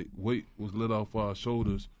much like weight was let off our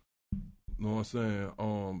shoulders. You know what I'm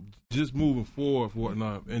saying? Just moving forward,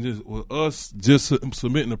 whatnot, and just with us just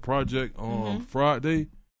submitting the project on Friday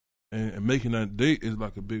and making that date is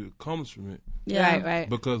like a big accomplishment Yeah. Right.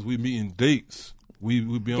 because we meeting dates. We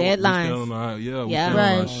be on Deadlines. We stand on our, yeah, we Yeah. stand on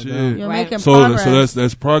our Right. shit. You're Right. making So progress.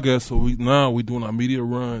 that's progress. So we doing our media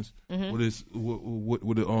runs Mhm. with this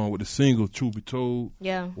with the single Truth Be Told,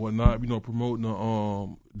 Yeah. whatnot. You know, promoting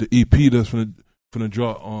the EP that's finna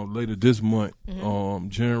drop later this month,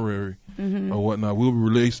 January Mm-hmm. or whatnot. We'll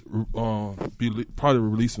be probably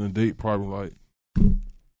releasing a date probably like in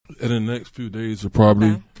the next few days. Or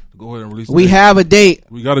probably Okay. go ahead and release. We the date. have a date.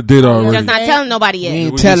 We got a date already. Just not telling nobody We yet.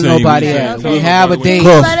 ain't we telling just saying- nobody we yet. just We telling have a nobody. date.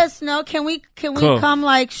 Cuff. Let us know. Can we Cuff. come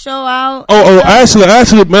like show out? Oh, actually,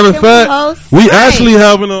 matter of Can we fact, host? we Right. actually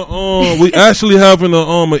having a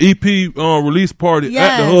EP release party at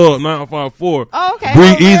Yes. the Hub 954. Oh, okay.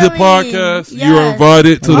 Breathe Oh, Easy really? podcast. Yes. You're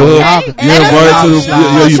invited to the Okay. Hub. Let You're us invited know. to the Show up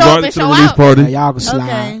you're and invited to the show release out. Now party. y'all can slide.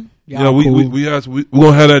 Okay. Y'all Yeah, we cool. we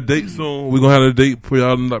gonna have that date soon. We gonna have a date for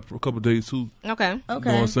y'all in like a couple of days too. Okay. You know what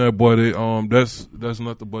I'm saying, boy? They, that's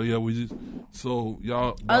nothing. But yeah, we just so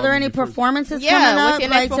y'all. Are there any performances Yeah, coming what's up your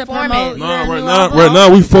like next to promote performance? your Nah, new album? right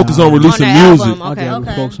now we focus on releasing On the music. album, okay. we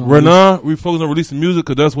Okay. focus on Right now we focus on releasing music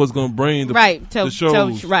because that's what's gonna bring the To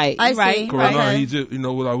shows. right. I see. Right. Cause right now Okay. he just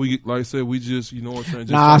like we like I said we just you know what I'm saying.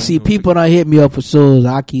 Just Nah, I trying, see you know, people done hit me up for shows.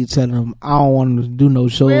 I keep telling them I don't want to do no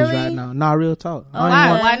shows Really? right now. Nah, real talk. Oh, I Why? didn't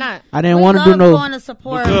want- Why not? I didn't We want to love do no. going to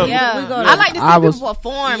support. Look up. Yeah, We go to, I like to see I was- people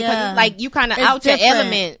perform because Yeah. it's like you kind of It's out your different.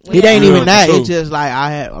 element. It ain't Yeah, even that. for sure. It's just like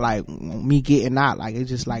I had like me getting out. Like it's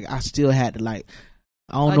just like I still had to like.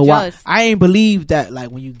 I don't know Adjust. why. I ain't believe that like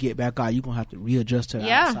when you get back out, you gonna have to readjust to the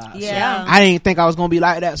Yeah. outside. Yeah. So I didn't think I was gonna be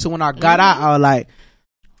like that. So when I got out, I was like,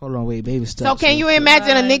 hold on, wait, baby, So stop. can you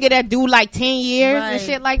imagine a Right. nigga that do like 10 years and Right.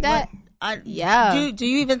 shit like that? Yeah. Do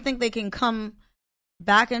you even think they can come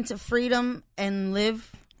back into freedom and live?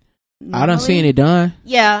 I done seen it done.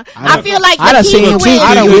 Yeah, I I feel like I the done key seen to it too. it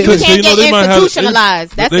I done is you witnessed can't it. get They might have-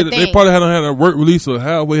 institutionalized. That's they, the thing. They probably hadn't had a work release or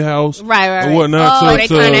halfway house Right. or whatnot. Oh, to, they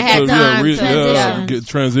to, kinda had to, time to transition. get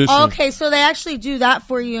transition. Okay, so they actually do that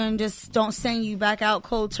for you and just don't send you back out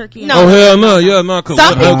cold turkey. No. Oh hell no, yeah, no. Cause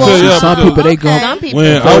Some I tell people- you, I Some tell people they Okay. go. Some people.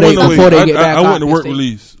 when Before I they- went before they to, get back I went out, to work they-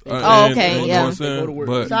 release. Oh, okay, you know yeah. what I'm saying?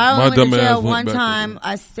 But So I my went dumb to ass jail went one back time.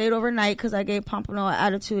 I stayed overnight because I gave Pompano an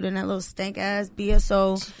attitude and that little stank ass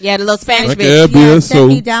BSO. Yeah, the little Spanish Like bitch. that. Yeah, BSO. sent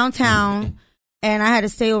me downtown, and I had to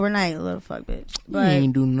stay overnight. Little fuck bitch. You But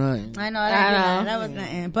ain't do nothing. I know I that, know. that was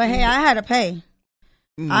nothing. But hey, I had to pay.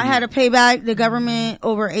 I had to pay back the government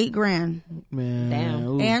over $8,000 Man, Damn.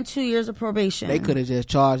 ooh. and 2 years of probation. They could have just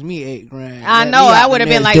charged me $8,000. I Let know. me out I the would have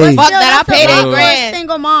been next like, day. fuck Still, that. I that's a paid lot for a $8,000.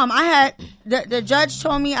 single mom. I had the judge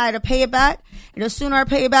told me I had to pay it back, and the sooner I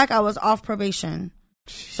pay it back, I was off probation.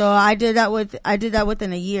 So I did that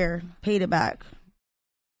within a year. Paid it back.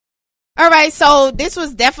 All right, so this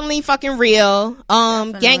was definitely fucking real.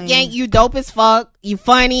 Gank Definitely. Gaank, you dope as fuck. You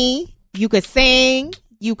funny. You could sing.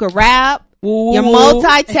 You could rap. Ooh. You're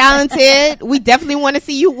multi-talented. We definitely want to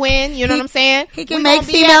see you win. You know what I'm saying? He can We make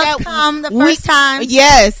gonna be at females that- come the we- first time.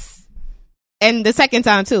 Yes. And the second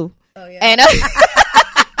time too. Oh, yeah. And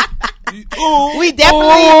we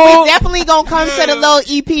definitely gonna come to the little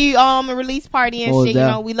EP release party and Oh, shit. yeah.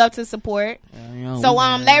 You know, we love to support. You know, So we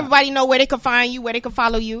let everybody know where they can find you, where they can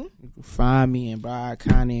follow you. find me in Broward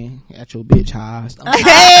County at your bitch house.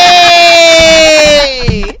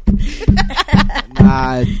 Hey.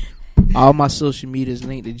 Nah, all my social media is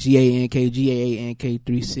linked to GANK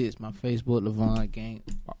 36. My Facebook, Levon Gank.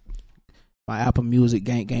 My Apple Music,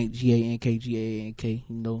 Gank Gaank, GANK. You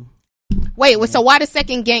know, Wait, so why the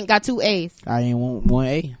second Gank got 2 A's? I ain't want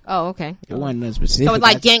 1A. Oh, okay. It wasn't nothing specific. So it's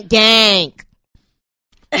like Gank Gaank.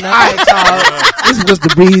 All right, y'all. This was the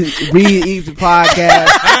Breathe Easy podcast.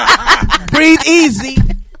 Breathe easy.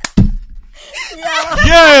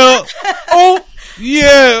 Yeah. Oh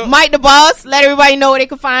yeah. Mike the Boss, let everybody know where they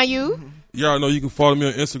can find you. Y'all know you can follow me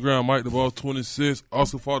on Instagram, Mike the Boss 26.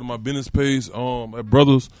 Also follow my business page, at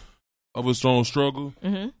Brothers of a Strong Struggle.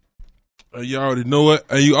 Mm-hmm. And you already know it.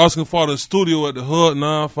 And you also can follow the studio at the Hood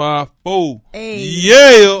 954. Hey.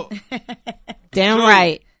 Yeah. Damn Sure.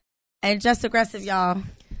 right. And just aggressive, y'all.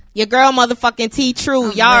 Your girl motherfucking T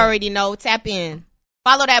True. I'm Y'all right. already know. Tap in.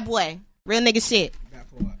 Follow that boy. Real nigga shit.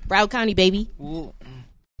 Broward County, baby. I'm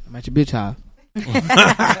at your bitch house.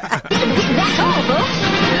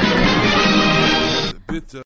 Bitch,